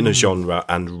in a genre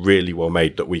and really well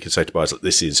made, that we can say to buyers that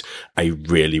this is a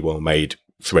really well made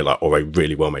thriller or a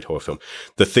really well made horror film.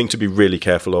 The thing to be really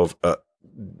careful of at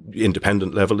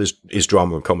independent level is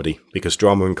drama and comedy, because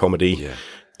drama and comedy,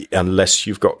 unless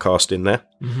you've got cast in there,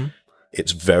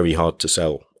 it's very hard to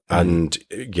sell. And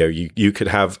you could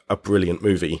have a brilliant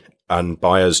movie and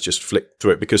buyers just flick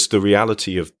through it, because the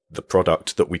reality of the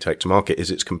product that we take to market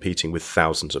is it's competing with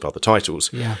thousands of other titles.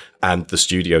 Yeah. And the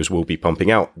studios will be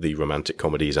pumping out the romantic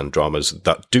comedies and dramas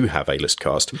that do have A-list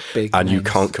cast. Big names. You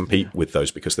can't compete with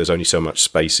those, because there's only so much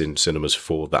space in cinemas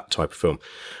for that type of film.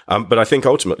 But I think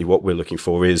ultimately what we're looking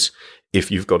for is, if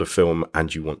you've got a film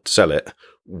and you want to sell it,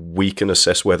 we can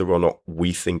assess whether or not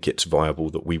we think it's viable,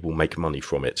 that we will make money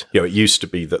from it. It used to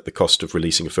be that the cost of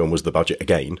releasing a film was the budget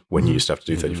again, when you used to have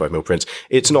to do 35mm prints.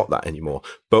 It's not that anymore.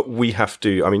 But we have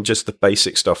to, just the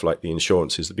basic stuff like the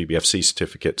insurances, the BBFC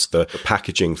certificates, the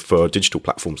packaging for digital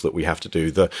platforms that we have to do,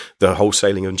 the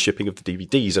wholesaling and shipping of the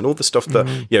DVDs, and all the stuff that,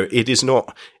 it is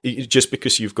not, just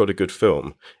because you've got a good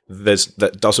film,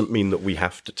 that doesn't mean that we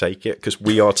have to take it, because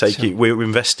we're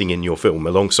investing in your film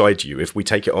alongside you. If we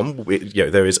take it on,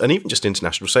 there is, and even just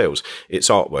international sales, it's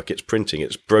artwork, it's printing,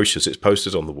 it's brochures, it's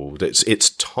posters on the wall, it's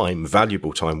time,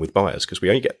 valuable time with buyers, because we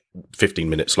only get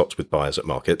 15-minute slots with buyers at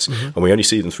markets, and we only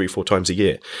see them 3-4 times a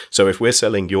year. So if we're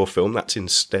selling your film, that's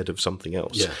instead of something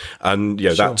else. And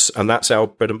that's our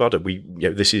bread and butter.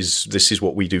 This is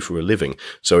what we do for a living.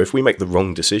 So if we make the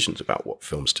wrong decisions about what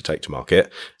films to take to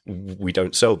market, we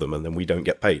don't sell them, and then we don't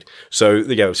get paid. So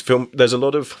film, there's a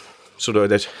lot of sort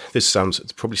of,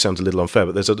 it probably sounds a little unfair,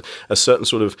 but there's a certain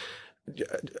sort of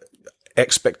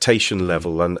expectation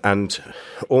level and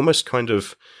almost kind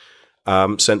of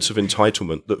sense of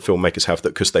entitlement that filmmakers have, that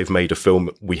because they've made a film,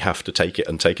 we have to take it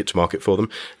and take it to market for them.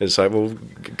 It's like, well,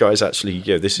 guys, actually,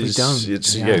 this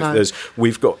is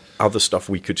we've got other stuff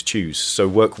we could choose, so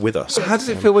work with us. So how does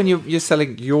it feel when you're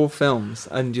selling your films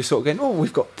and you're sort of going, oh,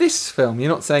 we've got this film? You're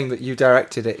not saying that you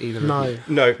directed it either. No.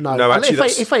 Actually,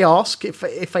 if they ask,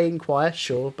 if they inquire,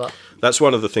 sure, but that's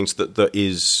one of the things that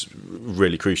is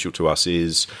really crucial to us,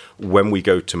 is when we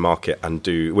go to market and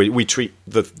we treat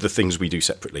the things we do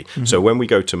separately. Mm-hmm. So when we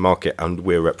go to market and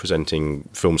we're representing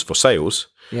films for sales,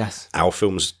 yes, our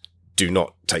films do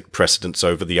not take precedence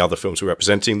over the other films we're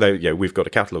representing. We've got a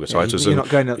catalogue of titles. You're not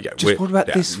going to, what about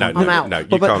this one? I'm out. No,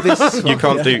 you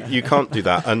can't do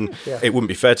that, and it wouldn't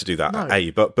be fair to do that.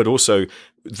 No. But also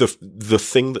the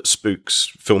thing that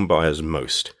spooks film buyers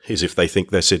most is if they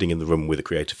think they're sitting in the room with a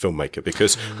creative filmmaker,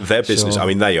 because their business, I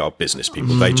mean, they are business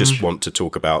people. They just want to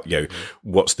talk about,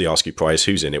 what's the asking price,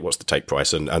 who's in it, what's the take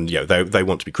price, and they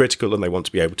want to be critical, and they want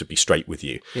to be able to be straight with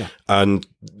you. Yeah. And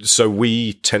so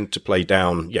we tend to play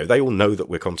down, they all know that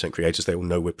we're content creators, they all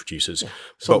know we're producers,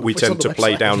 but we tend to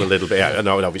play down a little bit. And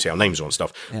obviously our names are on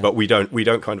stuff, but we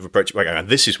don't kind of approach it by going,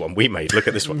 this is one we made, look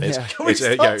at this one.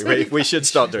 We should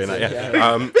start doing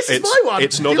that. This is my one.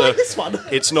 It's not like this one?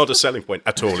 It's not a selling point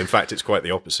at all. In fact, it's quite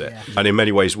the opposite. Yeah. And in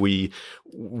many ways, we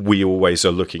always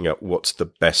are looking at what's the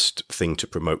best thing to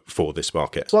promote for this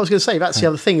market. Well, I was going to say, that's the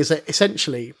other thing, is that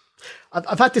essentially,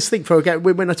 I've had this thing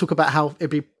when I talk about how it'd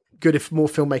be good if more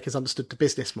filmmakers understood the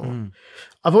business more.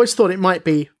 I've always thought it might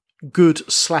be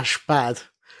good/bad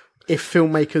if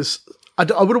filmmakers, I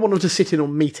wouldn't want them to sit in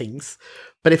on meetings,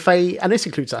 but if they, and this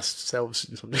includes ourselves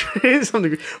to some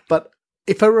degree, but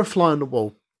if they were a fly on the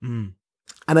wall,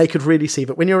 and they could really see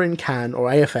that when you're in Cannes or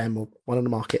AFM or one of the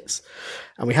markets,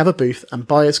 and we have a booth and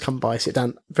buyers come by, sit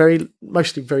down,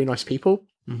 mostly very nice people,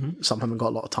 some haven't got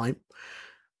a lot of time.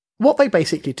 What they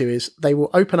basically do is they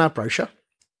will open our brochure,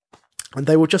 and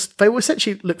they will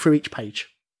essentially look through each page.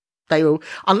 They will,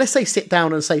 unless they sit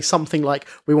down and say something like,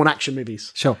 we want action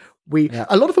movies. Sure.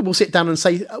 A lot of them will sit down and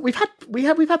say, we've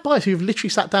had buyers who've literally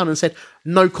sat down and said,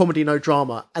 no comedy, no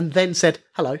drama, and then said,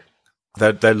 hello.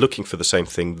 They're looking for the same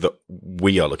thing that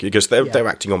we are looking, because they're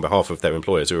acting on behalf of their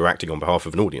employers, who are acting on behalf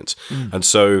of an audience. And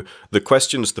so the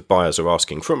questions the buyers are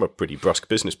asking from a pretty brusque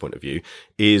business point of view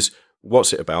is,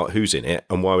 what's it about, who's in it,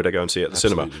 and why would I go and see it at the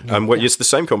cinema? And it's the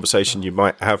same conversation you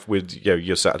might have with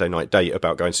your Saturday night date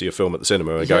about going to see a film at the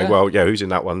cinema and going, well, who's in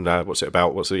that one, what's it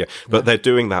about, but they're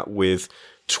doing that with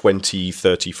 20,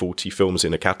 30, 40 films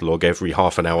in a catalogue every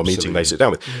half an hour meeting they sit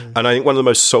down with. And I think one of the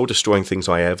most soul-destroying things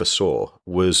I ever saw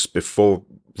was, before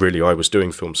really I was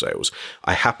doing film sales,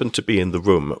 I happened to be in the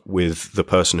room with the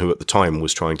person who at the time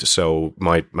was trying to sell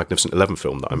my Magnificent 11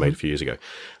 film that I made a few years ago.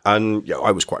 And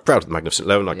I was quite proud of the Magnificent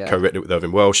 11. I co-written it with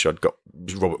Irving Welsh. I'd got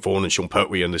Robert Vaughan and Sean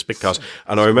Pertwee and this big cast.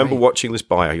 And I remember watching this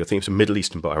buyer, I think it's a Middle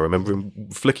Eastern buyer, I remember him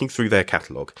flicking through their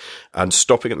catalogue and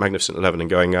stopping at Magnificent 11 and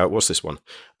going, what's this one?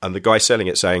 And the guy selling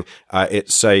it saying,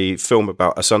 it's a film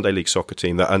about a Sunday League soccer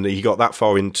team, and he got that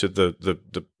far into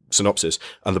the synopsis,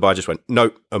 and the buyer just went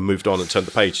no and moved on and turned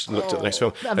the page and looked at the next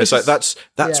film. It's like that's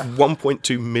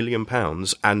 £1.2 million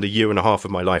and a year and a half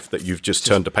of my life that you've just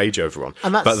turned a page over on.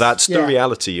 But that's the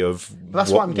reality of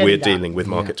what we're dealing with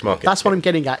market to market. That's what I'm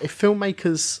getting at. If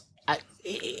filmmakers, and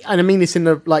I mean this in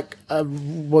a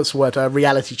a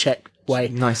reality check way,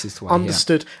 nicest way,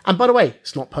 understood. And by the way,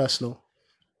 it's not personal.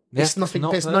 It's nothing.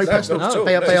 There's no personal.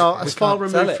 They are as far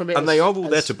removed from it, and they are all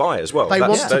there to buy as well. They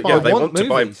want to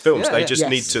buy films. They just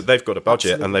need to. They've got a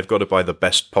budget, and they've got to buy the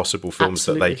best possible films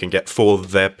that they can get for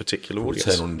their particular audience.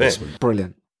 Return on investment.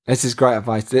 Brilliant. This is great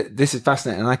advice. This is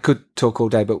fascinating, and I could talk all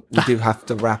day, but we do have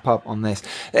to wrap up on this.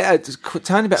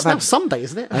 Tiny bit. It's now Sunday,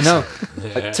 isn't it? I know.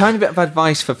 A tiny bit of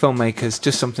advice for filmmakers.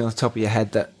 Just something on the top of your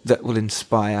head that will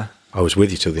inspire. I was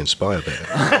with you till the inspire bit.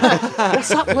 What's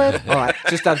that word? All right,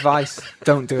 just advice.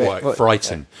 Don't do it.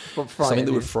 Frighten. Something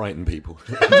that would frighten people.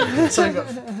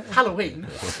 Halloween.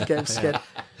 Get them scared.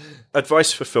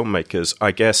 Advice for filmmakers,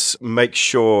 I guess, make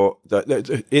sure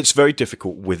that it's very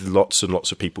difficult with lots and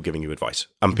lots of people giving you advice.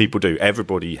 And people do.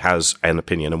 Everybody has an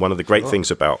opinion. And one of the great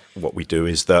things about what we do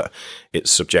is that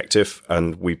it's subjective,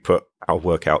 and we put our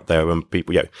work out there, and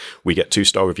people, we get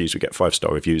 2-star reviews, we get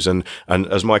 5-star reviews. And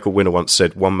as Michael Winner once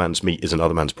said, one man's meat is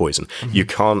another man's poison. You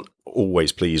can't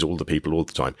always please all the people all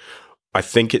the time. I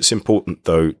think it's important,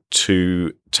 though,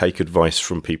 to take advice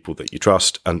from people that you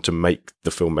trust and to make the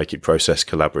filmmaking process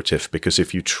collaborative, because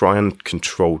if you try and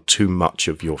control too much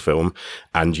of your film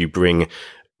and you bring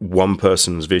one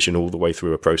person's vision all the way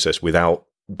through a process without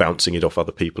bouncing it off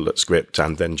other people at script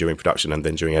and then during production and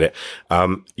then during edit,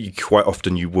 quite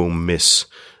often you will miss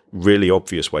really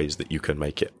obvious ways that you can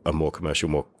make it a more commercial,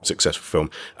 more successful film.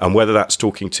 And whether that's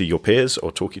talking to your peers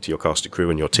or talking to your cast and crew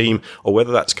and your team, or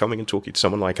whether that's coming and talking to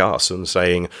someone like us and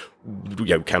saying,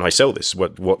 can I sell this?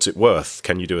 What's it worth?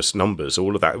 Can you do us numbers?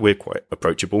 All of that. We're quite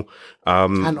approachable.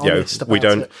 And honest about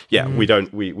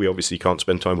it. We obviously can't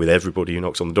spend time with everybody who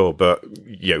knocks on the door, but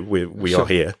we are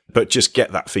here. But just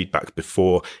get that feedback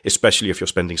before, especially if you're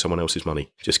spending someone else's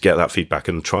money. Just get that feedback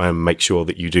and try and make sure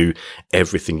that you do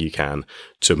everything you can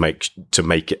to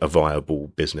make it a viable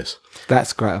business.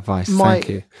 That's great advice. Thank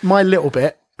you. My little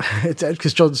bit,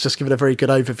 because John's just given a very good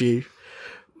overview.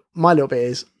 My little bit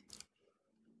is,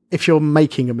 if you're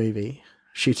making a movie,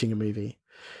 shooting a movie,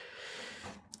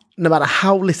 no matter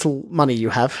how little money you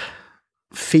have,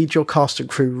 feed your cast and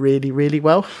crew really, really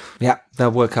well. Yeah,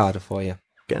 they'll work harder for you.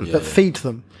 But feed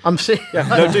them. I'm serious.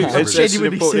 It's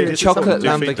genuinely serious. Chocolate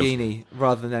Lamborghini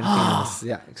rather than anything else.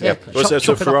 Yeah, exactly. Well, it's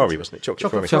a Ferrari, wasn't it?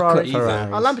 Chocolate Ferrari.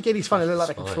 Lamborghini's fun. They look like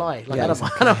they can fly. Like, I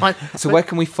don't mind. So where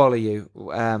can we follow you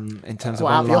in terms of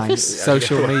online,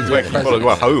 social media? Where can you follow?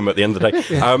 Well, home at the end of the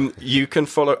day. You can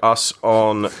follow us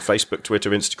on Facebook,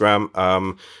 Twitter,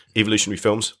 Instagram, Evolutionary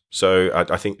Films. So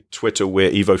I think Twitter,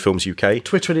 we're Evo Films UK.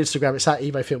 Twitter and Instagram, it's at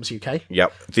Evo Films UK.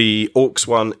 Yep. The AUX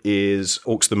one is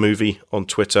AUX the Movie on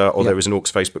Twitter, or there is an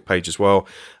AUX Facebook page as well.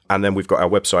 And then we've got our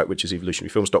website, which is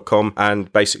evolutionaryfilms.com.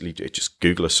 And basically, just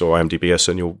Google us or IMDb us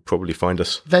and you'll probably find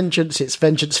us. Vengeance, it's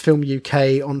Vengeance Film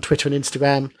UK on Twitter and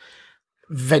Instagram.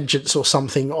 Vengeance or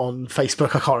something on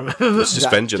Facebook. I can't remember. It's just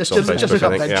Vengeance on Facebook. Just look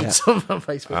up Vengeance on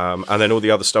Facebook. And then all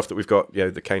the other stuff that we've got,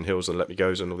 the Cane Hills and Let Me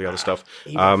Goes and all the other stuff.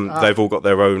 They've all got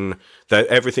their own.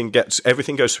 Everything goes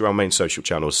through our main social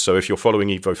channels. So if you're following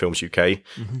Evo Films UK,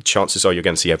 chances are you're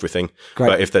going to see everything. Great.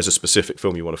 But if there's a specific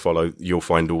film you want to follow, you'll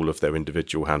find all of their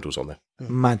individual handles on there.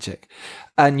 Magic.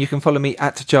 And you can follow me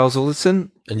at Giles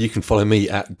Alderson. And you can follow me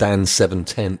at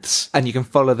Dan7tenths. And you can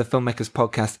follow the Filmmakers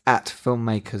Podcast at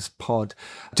Filmmakers Pod.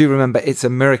 Do remember, it's a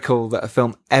miracle that a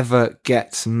film ever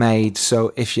gets made.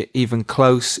 So if you're even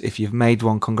close, if you've made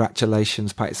one,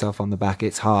 congratulations, pat yourself on the back.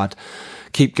 It's hard.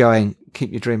 Keep going.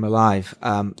 Keep your dream alive.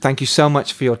 Thank you so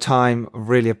much for your time.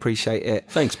 Really appreciate it.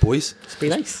 Thanks, boys. It's been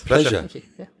nice. Pleasure. Thank you.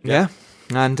 Yeah.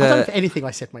 And I don't know if anything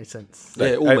I said made sense. Yeah,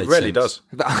 it really does.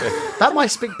 That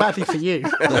might speak badly for you.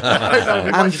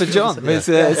 And for John.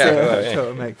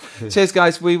 Cheers,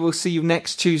 guys. We will see you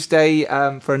next Tuesday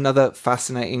for another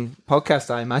fascinating podcast,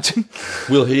 I imagine.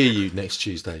 We'll hear you next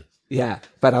Tuesday. Yeah,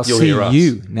 but I'll You'll see hear us.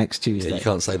 you next Tuesday. Yeah, you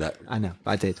can't say that. I know,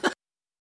 I did.